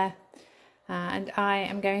there. And I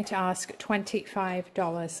am going to ask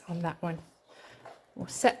 $25 on that one. We'll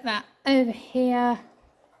set that over here.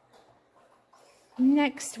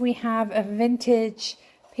 Next we have a vintage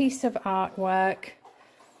piece of artwork.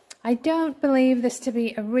 I don't believe this to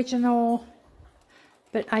be original,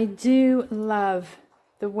 but I do love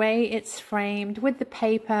the way it's framed with the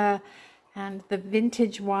paper and the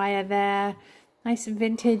vintage wire there. Nice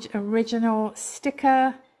vintage original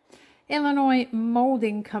sticker. Illinois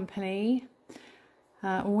Molding Company,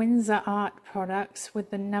 Windsor Art Products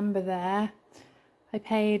with the number there. I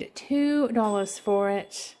paid $2 for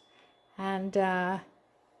it, and I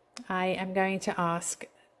am going to ask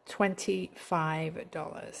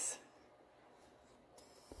 $25.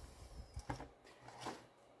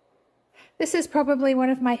 This is probably one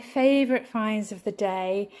of my favorite finds of the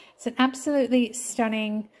day. It's an absolutely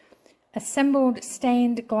stunning assembled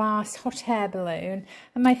stained glass hot air balloon,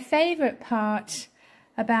 and my favorite part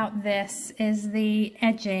about this is the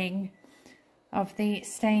edging of the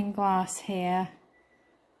stained glass here.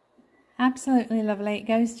 Absolutely lovely. It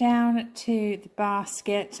goes down to the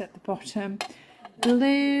basket at the bottom.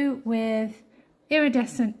 Blue with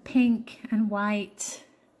iridescent pink and white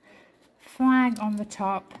flag on the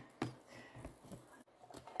top.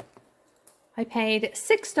 I paid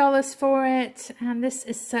 $6 for it, and this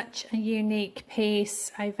is such a unique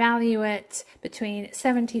piece. I value it between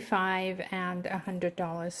 $75 and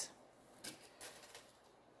 $100.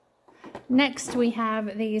 Next we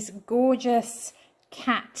have these gorgeous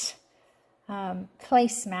cat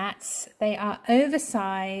placemats. They are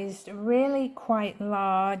oversized, really quite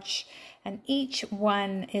large, and each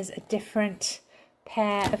one is a different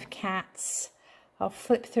pair of cats. I'll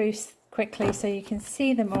flip through quickly so you can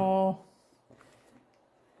see them all.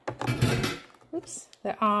 Oops,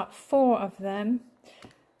 there are 4 of them.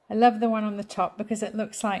 I love the one on the top because it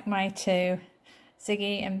looks like my two,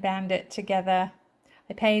 Ziggy and Bandit together.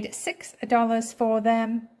 I paid $6 for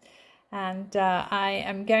them, and I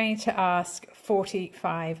am going to ask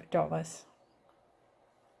 $45.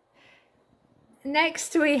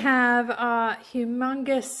 Next we have our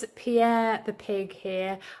humongous Pierre the pig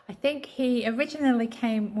here. I think he originally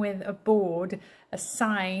came with a board, a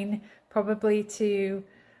sign, probably to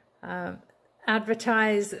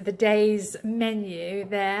advertise the day's menu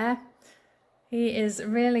there. He is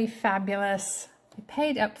really fabulous. I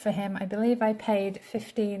paid up for him. I believe I paid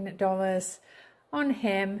 $15 on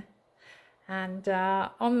him, and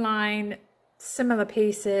online similar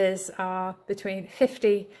pieces are between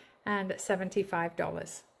 $50 and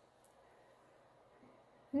 $75.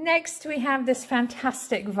 Next we have this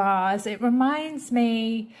fantastic vase. It reminds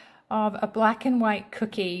me of a black and white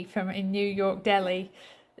cookie from in New York Deli.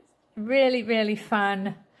 Really, really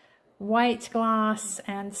fun. White glass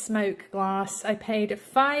and smoke glass. I paid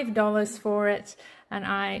 $5 for it, and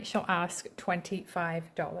I shall ask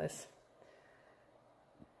 $25.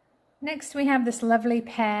 Next we have this lovely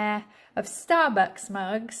pair of Starbucks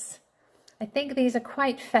mugs. I think these are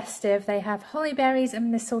quite festive. They have holly berries and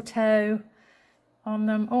mistletoe on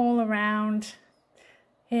them all around.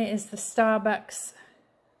 Here is the Starbucks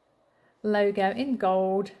logo in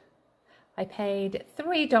gold. I paid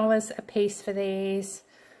 $3 a piece for these,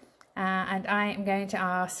 and I am going to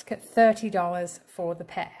ask $30 for the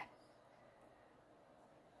pair.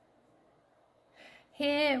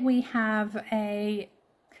 Here we have a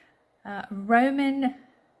Roman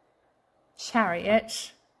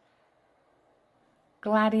chariot,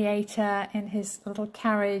 gladiator in his little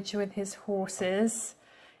carriage with his horses.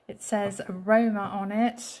 It says Roma on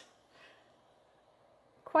it.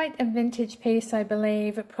 Quite a vintage piece, I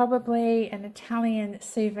believe, probably an Italian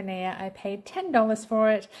souvenir. I paid $10 for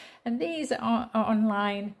it, and these are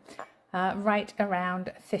online right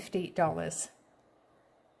around $50.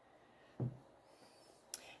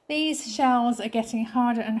 These shells are getting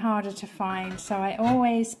harder and harder to find, so I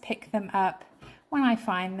always pick them up when I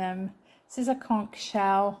find them. This is a conch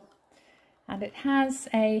shell, and it has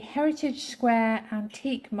a Heritage Square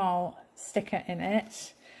Antique Mall sticker in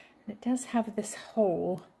it. It does have this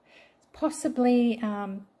hole. It's possibly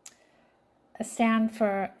a stand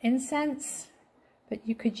for incense, but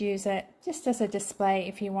you could use it just as a display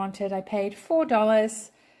if you wanted. I paid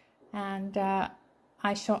 $4, and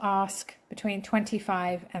I shall ask between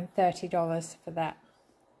 $25 and $30 for that.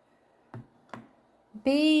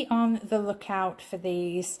 Be on the lookout for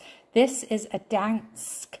these. This is a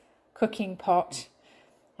Dansk cooking pot,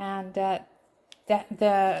 and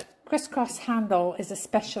the crisscross handle is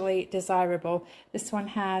especially desirable. This one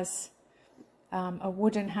has a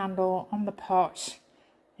wooden handle on the pot.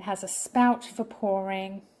 It has a spout for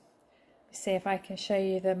pouring. Let's see if I can show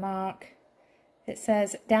you the mark. It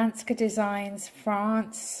says Dansk Designs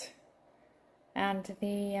France, and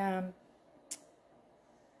the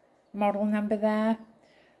model number there.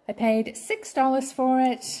 I paid $6 for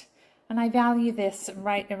it, and I value this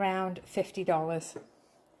right around $50.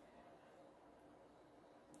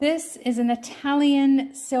 This is an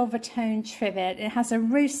Italian silver tone trivet. It has a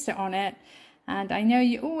rooster on it, and I know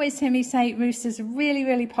you always hear me say roosters are really,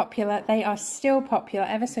 really popular. They are still popular,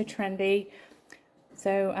 ever so trendy.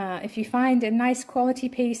 So if you find a nice quality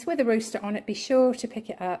piece with a rooster on it, be sure to pick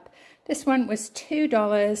it up. This one was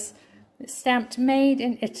 $2. It's stamped made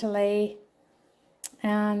in Italy,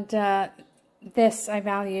 and this I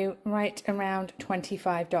value right around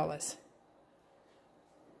 $25.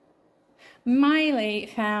 Miley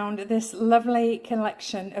found this lovely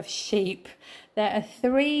collection of sheep. There are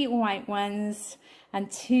 3 white ones and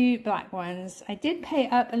 2 black ones. I did pay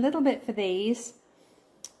up a little bit for these.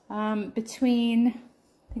 Between,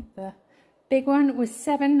 I think the big one was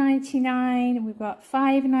 $7.99. We've got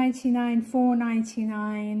 $5.99,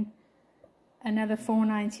 $4.99, another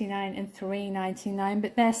 $4.99 and $3.99.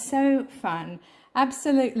 But they're so fun.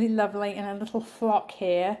 Absolutely lovely in a little flock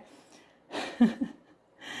here.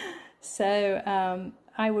 So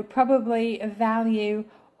I would probably value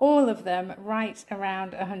all of them right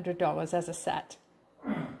around $100 as a set.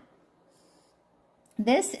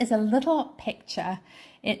 This is a little picture.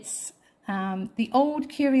 It's The Old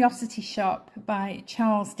Curiosity Shop by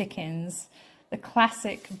Charles Dickens, the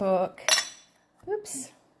classic book.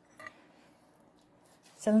 Oops.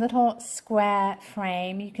 It's a little square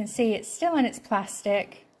frame. You can see it's still in its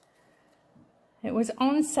plastic. It was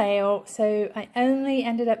on sale, so I only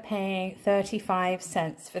ended up paying 35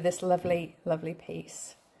 cents for this lovely, lovely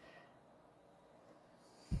piece.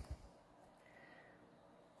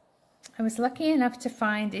 I was lucky enough to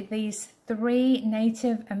find these 3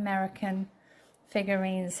 Native American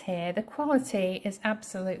figurines here. The quality is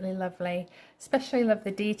absolutely lovely. Especially love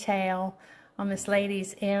the detail on this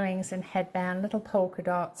lady's earrings and headband, little polka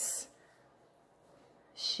dots.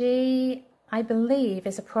 She, I believe,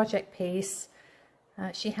 is a project piece.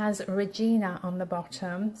 She has Regina on the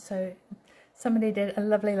bottom, so somebody did a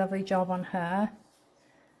lovely, lovely job on her.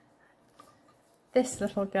 This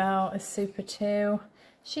little girl is super too.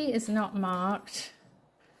 She is not marked,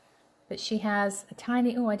 but she has a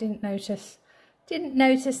tiny, oh, I didn't notice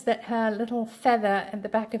that her little feather at the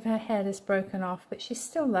back of her head is broken off, but she's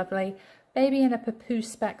still lovely. Baby in a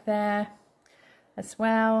papoose back there, as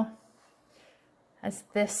well as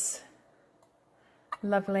this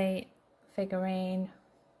lovely figurine.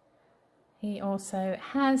 He also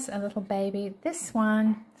has a little baby. This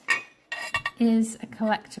one is a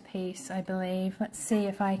collector piece, I believe. Let's see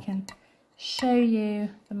if I can show you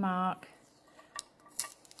the mark.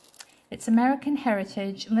 It's American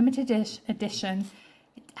Heritage limited edition.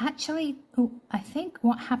 It actually, oh, I think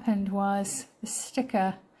what happened was the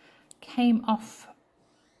sticker came off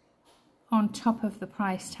on top of the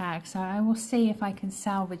price tag, so I will see if I can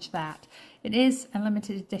salvage that. It is a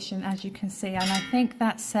limited edition, as you can see, and I think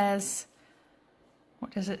that says, what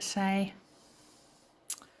does it say?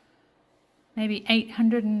 Maybe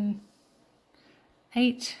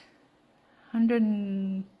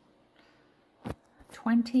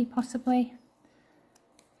 820 possibly.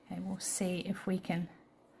 Okay, we'll see if we can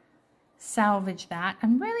salvage that.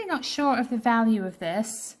 I'm really not sure of the value of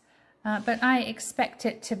this, but I expect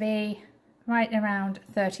it to be right around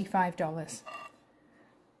 $35.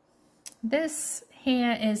 This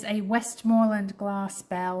here is a Westmoreland glass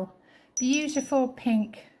bell. Beautiful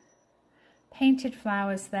pink painted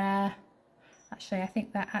flowers there. Actually, I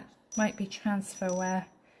think that might be transferware.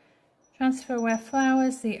 Transferware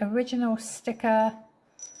flowers, the original sticker.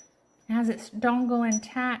 It has its dongle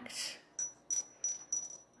intact.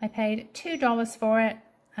 I paid $2 for it,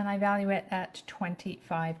 and I value it at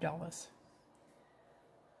 $25.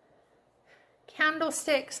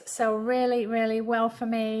 Candlesticks sell really, really well for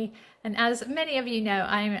me, and as many of you know,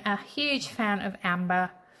 I'm a huge fan of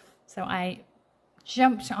amber, so I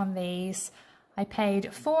jumped on these. I paid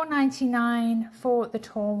 $4.99 for the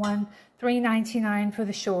tall one, $3.99 for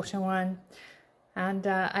the shorter one, and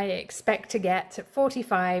I expect to get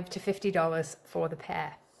 $45 to $50 for the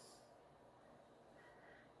pair.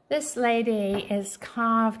 This lady is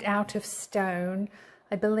carved out of stone.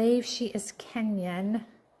 I believe she is Kenyan.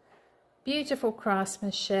 Beautiful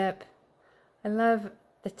craftsmanship. I love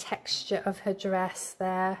the texture of her dress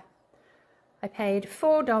there. I paid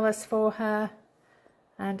 $4 for her,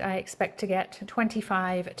 and I expect to get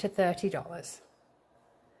 $25 to $30.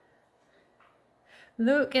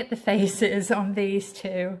 Look at the faces on these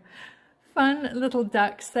two. Fun little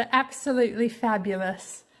ducks. They're absolutely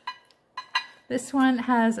fabulous. This one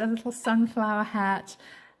has a little sunflower hat,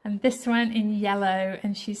 and this one in yellow,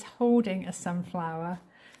 and she's holding a sunflower.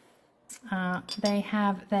 They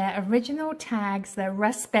have their original tags, their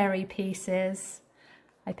raspberry pieces.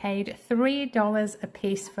 I paid $3 a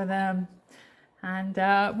piece for them, and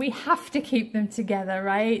we have to keep them together,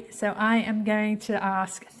 right? So I am going to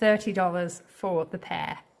ask $30 for the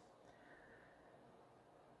pair.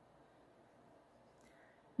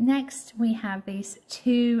 Next, we have these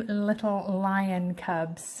two little lion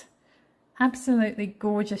cubs. Absolutely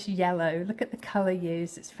gorgeous yellow. Look at the color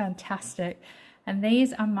used, it's fantastic. And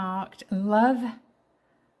these are marked Love,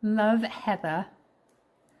 Love Heather.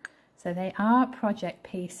 So they are project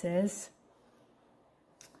pieces.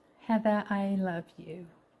 Heather, I love you.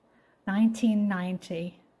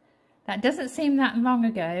 1990. That doesn't seem that long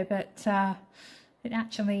ago, but it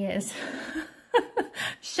actually is.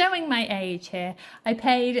 Showing my age here. I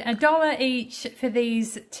paid $1 each for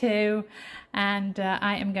these two, and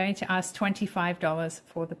I am going to ask $25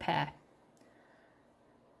 for the pair.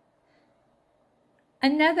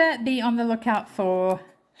 Another be on the lookout for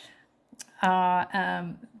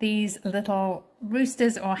are these little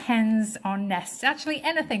roosters or hens on nests. Actually,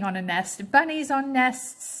 anything on a nest. Bunnies on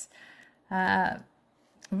nests,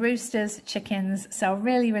 roosters, chickens sell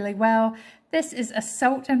really, really well. This is a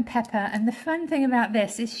salt and pepper, and the fun thing about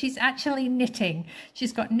this is she's actually knitting.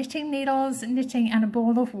 She's got knitting needles, knitting, and a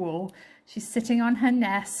ball of wool. She's sitting on her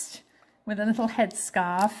nest with a little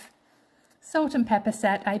headscarf. Salt and pepper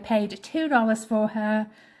set. I paid $2 for her,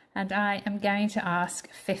 and I am going to ask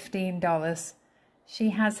 $15.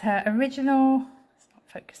 She has her original, it's not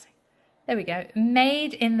focusing, there we go,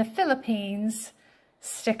 made in the Philippines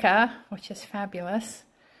sticker, which is fabulous.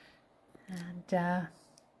 And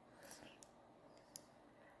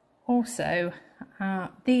also,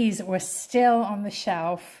 these were still on the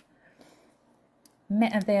shelf.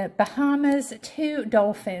 The Bahamas 2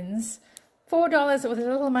 dolphins. $4 was a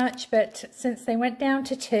little much, but since they went down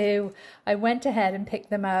to 2, I went ahead and picked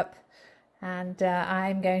them up. And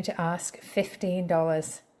I'm going to ask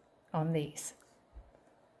 $15 on these.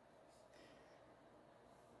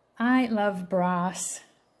 I love brass.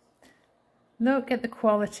 Look at the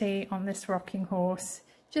quality on this rocking horse.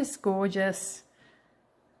 Just gorgeous.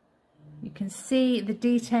 You can see the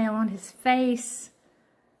detail on his face.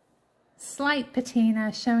 Slight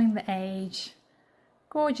patina showing the age.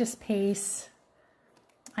 Gorgeous piece.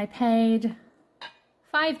 I paid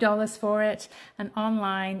 $5 for it, and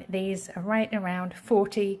online these are right around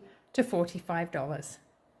 $40 to $45.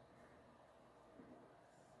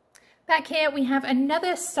 Back here we have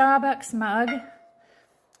another Starbucks mug.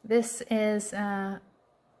 This is an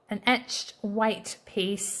etched white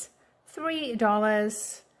piece,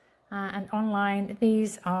 $3, and online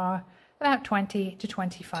these are about $20 to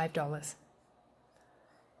 $25.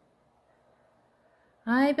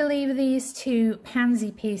 I believe these 2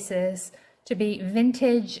 pansy pieces to be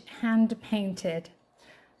vintage hand painted.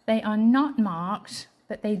 They are not marked,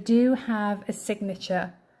 but they do have a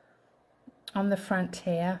signature on the front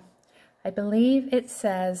here. I believe it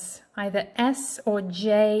says either S or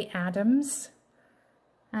J Adams,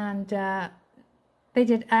 and they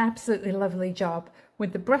did an absolutely lovely job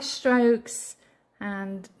with the brush strokes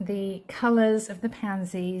and the colors of the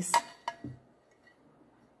pansies.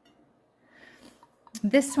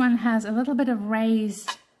 This one has a little bit of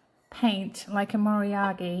raised paint, like a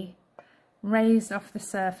Moriarty, raised off the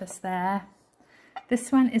surface there.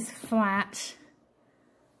 This one is flat,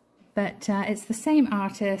 but it's the same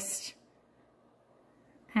artist,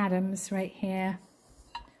 Adams, right here.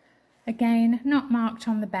 Again, not marked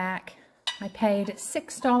on the back. I paid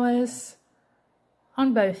 $6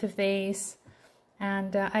 on both of these,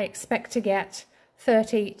 and I expect to get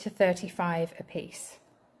 $30 to $35 a piece.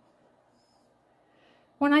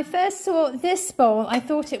 When I first saw this bowl, I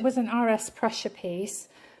thought it was an RS pressure piece,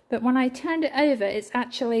 but when I turned it over, it's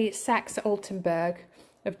actually Saxe-Altenburg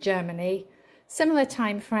of Germany. Similar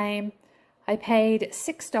time frame. I paid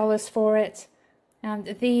 $6 for it,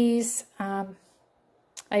 and these I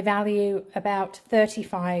value about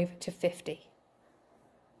 $35 to $50.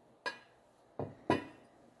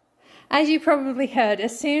 As you probably heard,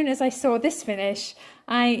 as soon as I saw this finish,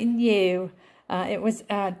 I knew it was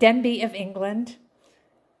Denby of England.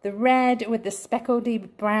 The red with the speckledy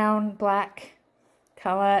brown black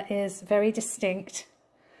colour is very distinct.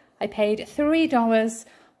 I paid $3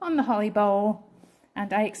 on the Holly Bowl,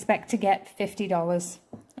 and I expect to get $50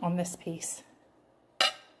 on this piece.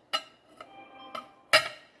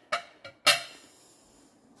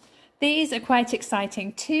 These are quite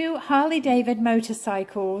exciting. 2 Harley-David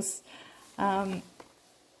motorcycles,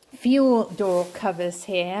 fuel door covers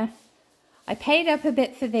here. I paid up a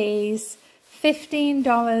bit for these,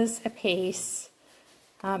 $15 a piece,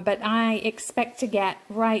 but I expect to get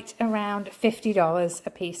right around $50 a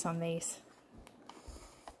piece on these.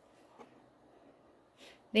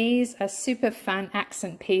 These are super fun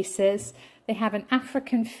accent pieces. They have an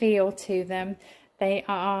African feel to them. They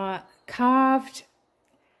are carved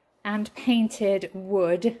and painted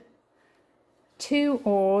wood. 2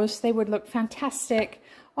 oars. They would look fantastic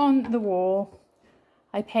on the wall.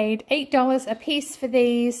 I paid $8 a piece for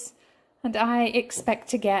these, and I expect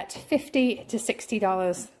to get $50 to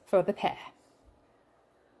 $60 for the pair.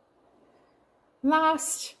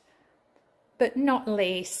 Last but not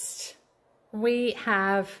least, we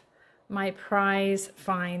have my prize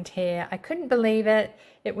find here. I couldn't believe it.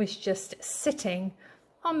 It was just sitting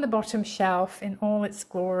on the bottom shelf in all its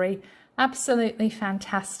glory. Absolutely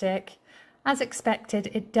fantastic. As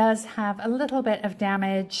expected, it does have a little bit of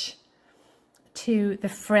damage to the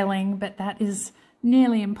frilling, but that is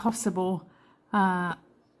nearly impossible to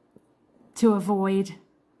avoid.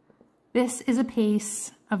 This is a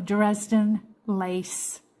piece of Dresden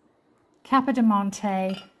lace,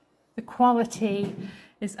 Capodimonte. The quality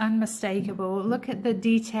is unmistakable. Look at the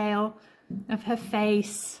detail of her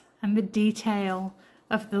face and the detail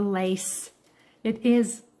of the lace.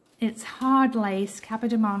 It's hard lace,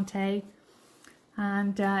 Capodimonte.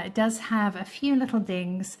 and it does have a few little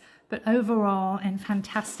dings, but overall in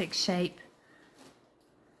fantastic shape.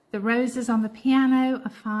 The roses on the piano are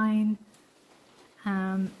fine,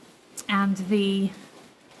 and the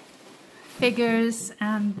figures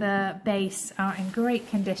and the base are in great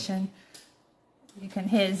condition. You can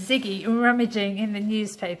hear Ziggy rummaging in the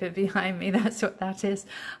newspaper behind me. That's what that is.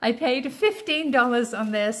 I paid $15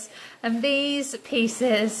 on this, and these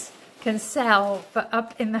pieces can sell for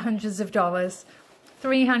up in the hundreds of dollars.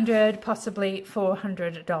 $300, possibly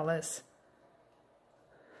 $400.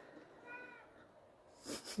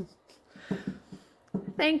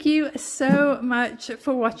 Thank you so much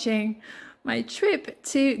for watching my trip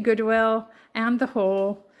to Goodwill and the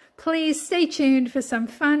haul. Please stay tuned for some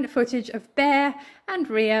fun footage of Bear and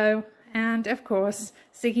Rio, and of course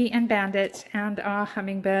Ziggy and Bandit and our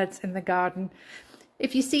hummingbirds in the garden.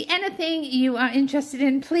 If you see anything you are interested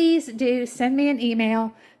in, please do send me an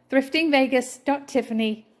email,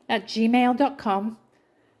 thriftingvegas.tiffany@gmail.com.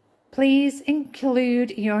 Please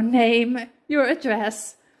include your name, your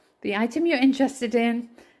address, the item you're interested in,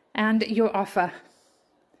 and your offer.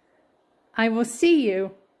 I will see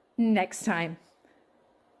you next time.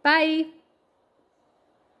 Bye.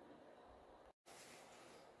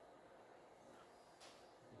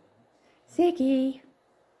 Ziggy.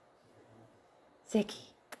 Ziggy.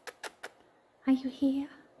 Are you here?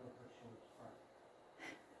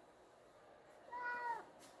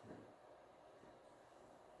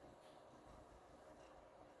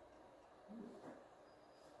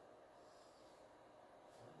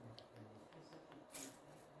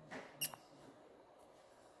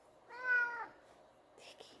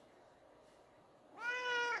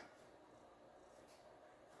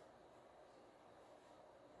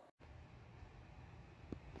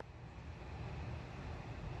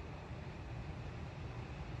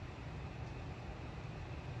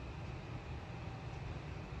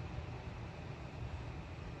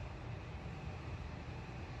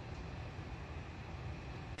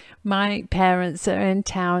 My parents are in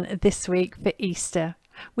town this week for Easter.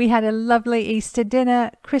 We had a lovely Easter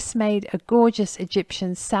dinner. Chris made a gorgeous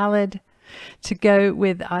Egyptian salad to go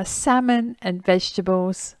with our salmon and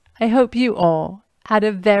vegetables. I hope you all had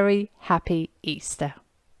a very happy Easter.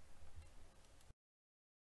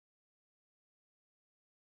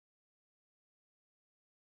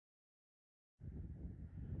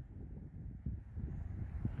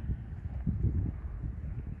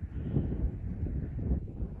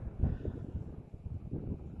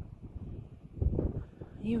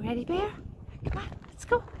 You ready, Bear? Come on, let's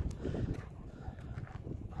go.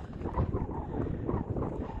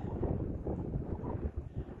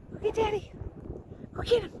 Go get Daddy. Go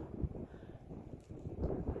get him.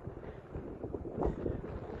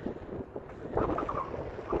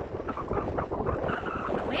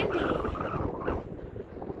 Windy.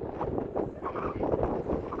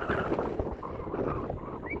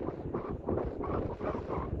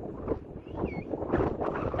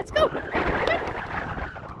 Let's go.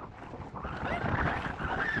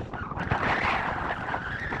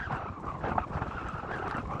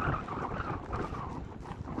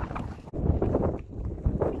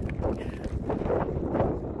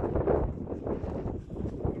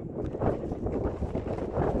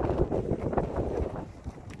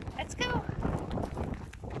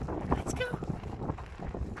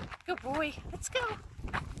 Boy, let's go.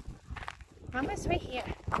 Mama's right here.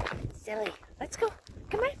 Silly. Let's go.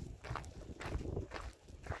 Come on.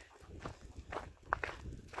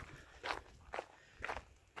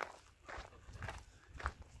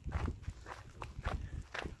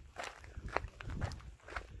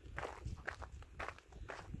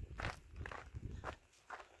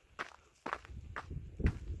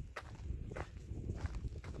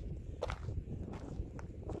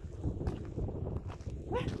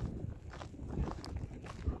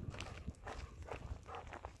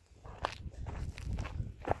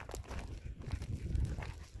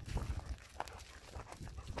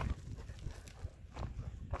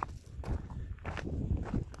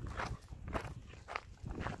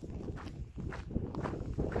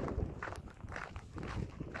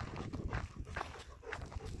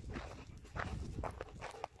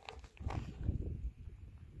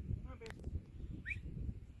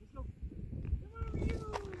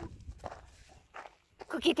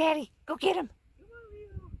 Go get Daddy. Go get him.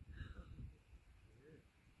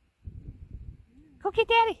 Go get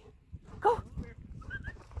Daddy. Go.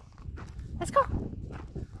 Let's go.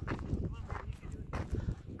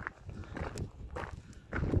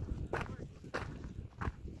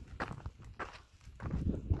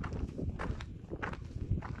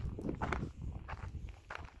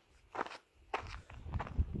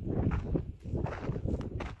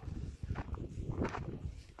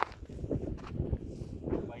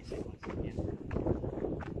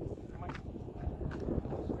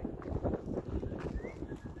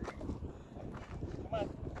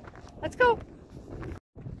 go.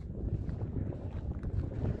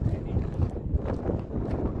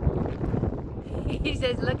 He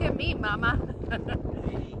says, look at me, Mama. Look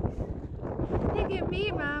at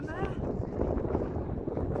me, Mama.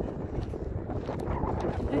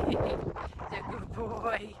 He's a good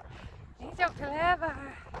boy. He's so clever.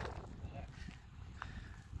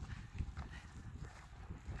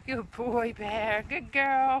 Good boy, Bear. Good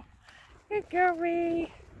girl. Good girl,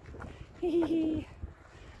 Ree. Hee hee.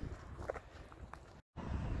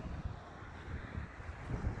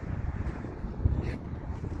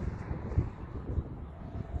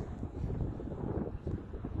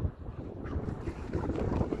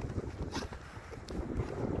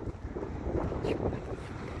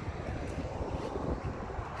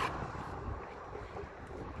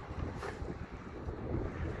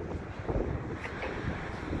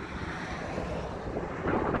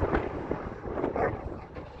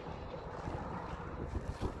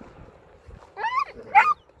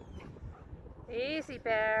 Easy,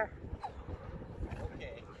 Bear.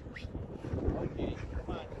 Okay. Okay,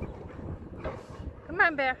 come on. Come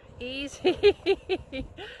on, Bear. Easy.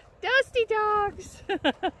 Dusty dogs.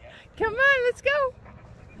 Come on, let's go.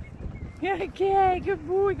 Okay, good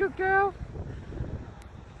boy, good girl.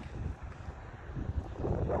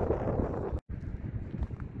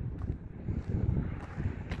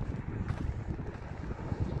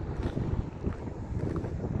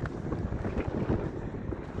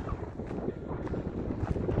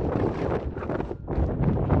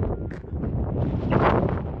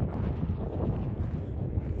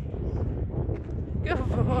 Good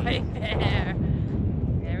boy, Bear.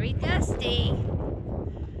 Very dusty.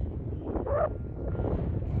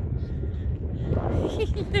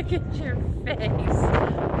 Look at your face.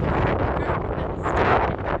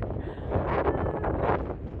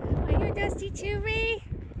 Are you dusty too, Ree?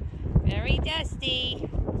 Very dusty.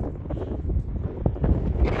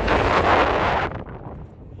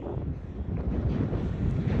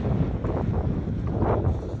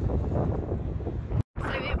 So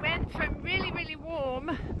it went from really, really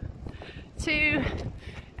warm to,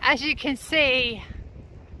 as you can see,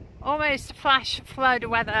 almost flash flood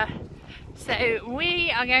weather. So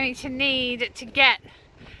we are going to need to get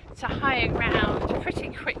to higher ground pretty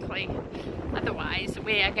quickly, otherwise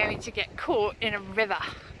we are going to get caught in a river.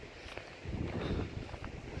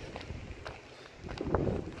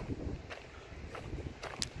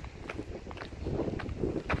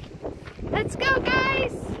 Let's go,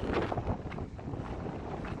 guys!